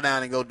 let's just go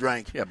down and go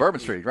drink. Yeah,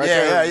 Bourbon Street, right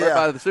there, right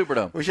by the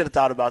Superdome. We should have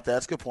thought about that.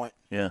 That's a good point.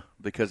 Yeah,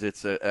 because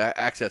it's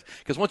access.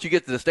 Because once you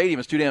get to the stadium,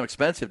 it's too damn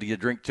expensive to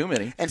drink too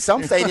many. And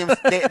some stadiums,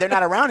 they're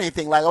not around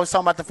anything. Like I was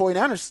talking about the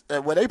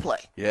 49ers where they play.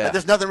 Yeah. Like,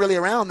 there's nothing really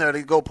around there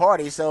to go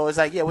party. So it's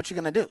like, what you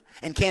going to do?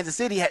 In Kansas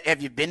City,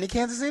 have you been to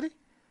Kansas City?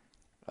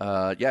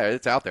 Yeah,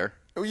 it's out there.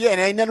 Yeah,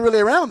 and ain't nothing really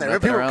around there.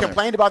 People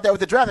complained about that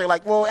with the draft. They're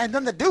like, and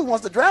nothing to do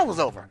once the draft was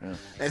over. Yeah.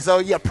 And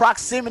so,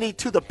 proximity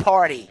to the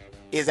party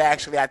is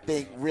actually, I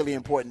think, really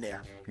important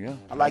there. Yeah.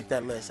 I like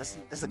that list. That's a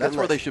good That's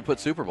where list. they should put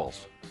Super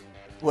Bowls.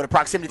 With a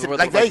proximity to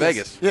Like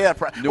Vegas. Yeah.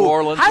 New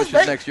Orleans, which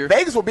is next year.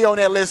 Vegas will be on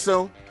that list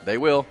soon. They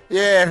will.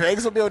 Yeah,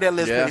 Vegas will be on that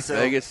list Yeah, pretty soon.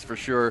 Vegas for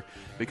sure.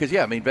 Because,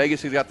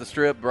 Vegas has got the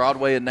Strip,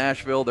 Broadway in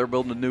Nashville. They're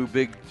building a new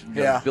big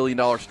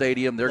billion-dollar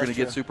stadium. They're going to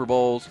get Super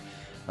Bowls.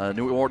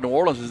 New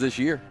Orleans is this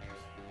year.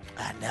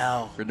 I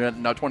know.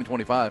 Not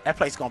 2025. That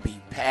place is going to be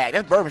packed.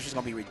 That Bourbon's just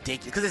going to be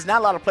ridiculous because there's not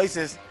a lot of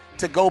places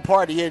to go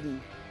party in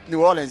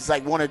New Orleans. It's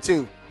like one or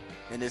two.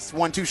 And it's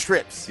 1-2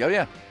 strips. Oh,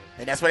 yeah.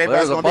 And that's what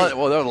everybody's going to be.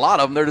 Well, there's a lot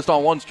of them. They're just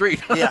on one street.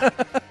 Yeah.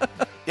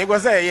 They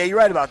was say, yeah, you're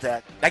right about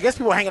that. I guess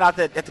people are hanging out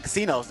at the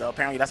casinos, though.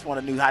 Apparently, that's one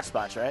of the new hot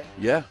spots, right?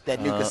 Yeah.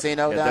 That new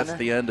casino down that's there.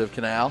 the end of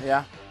Canal.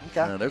 Yeah.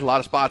 Okay. There's a lot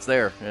of spots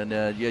there.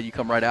 And, you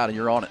come right out and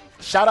you're on it.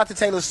 Shout out to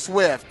Taylor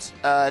Swift.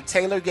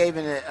 Taylor gave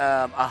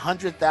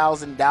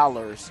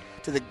 $100,000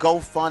 to the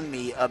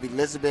GoFundMe of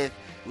Elizabeth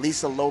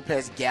Lisa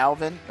Lopez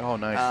Galvin. Oh,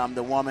 nice.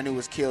 The woman who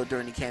was killed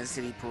during the Kansas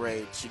City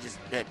parade. She just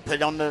put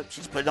it on the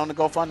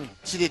GoFundMe.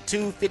 She did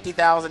two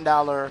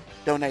 $50,000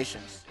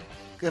 donations.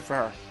 Good for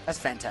her. That's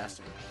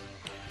fantastic.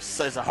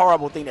 So it's a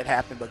horrible thing that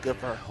happened, but good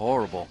for her.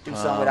 Horrible. Do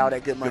something with all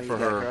that good money. Good for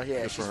her. Girl.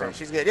 Yeah, good for her.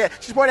 she's good. Yeah,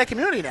 she's part of that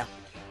community now.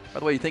 By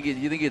the way, you think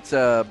it's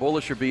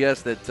bullish or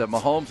BS that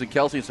Mahomes and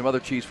Kelsey and some other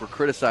Chiefs were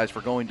criticized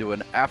for going to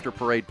an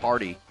after-parade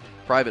party,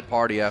 private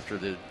party after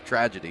the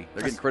tragedy?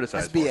 They're getting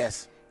criticized. That's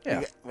BS.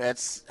 Yeah.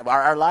 That's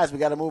our lives. We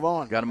got to move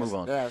on. Got to move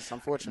on. Yeah, it's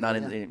unfortunate. Not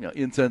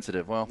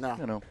insensitive. Well,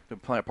 no. The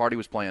party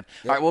was planned.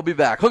 Yep. All right, we'll be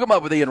back. Hook 'em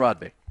up with Ian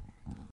Rodby.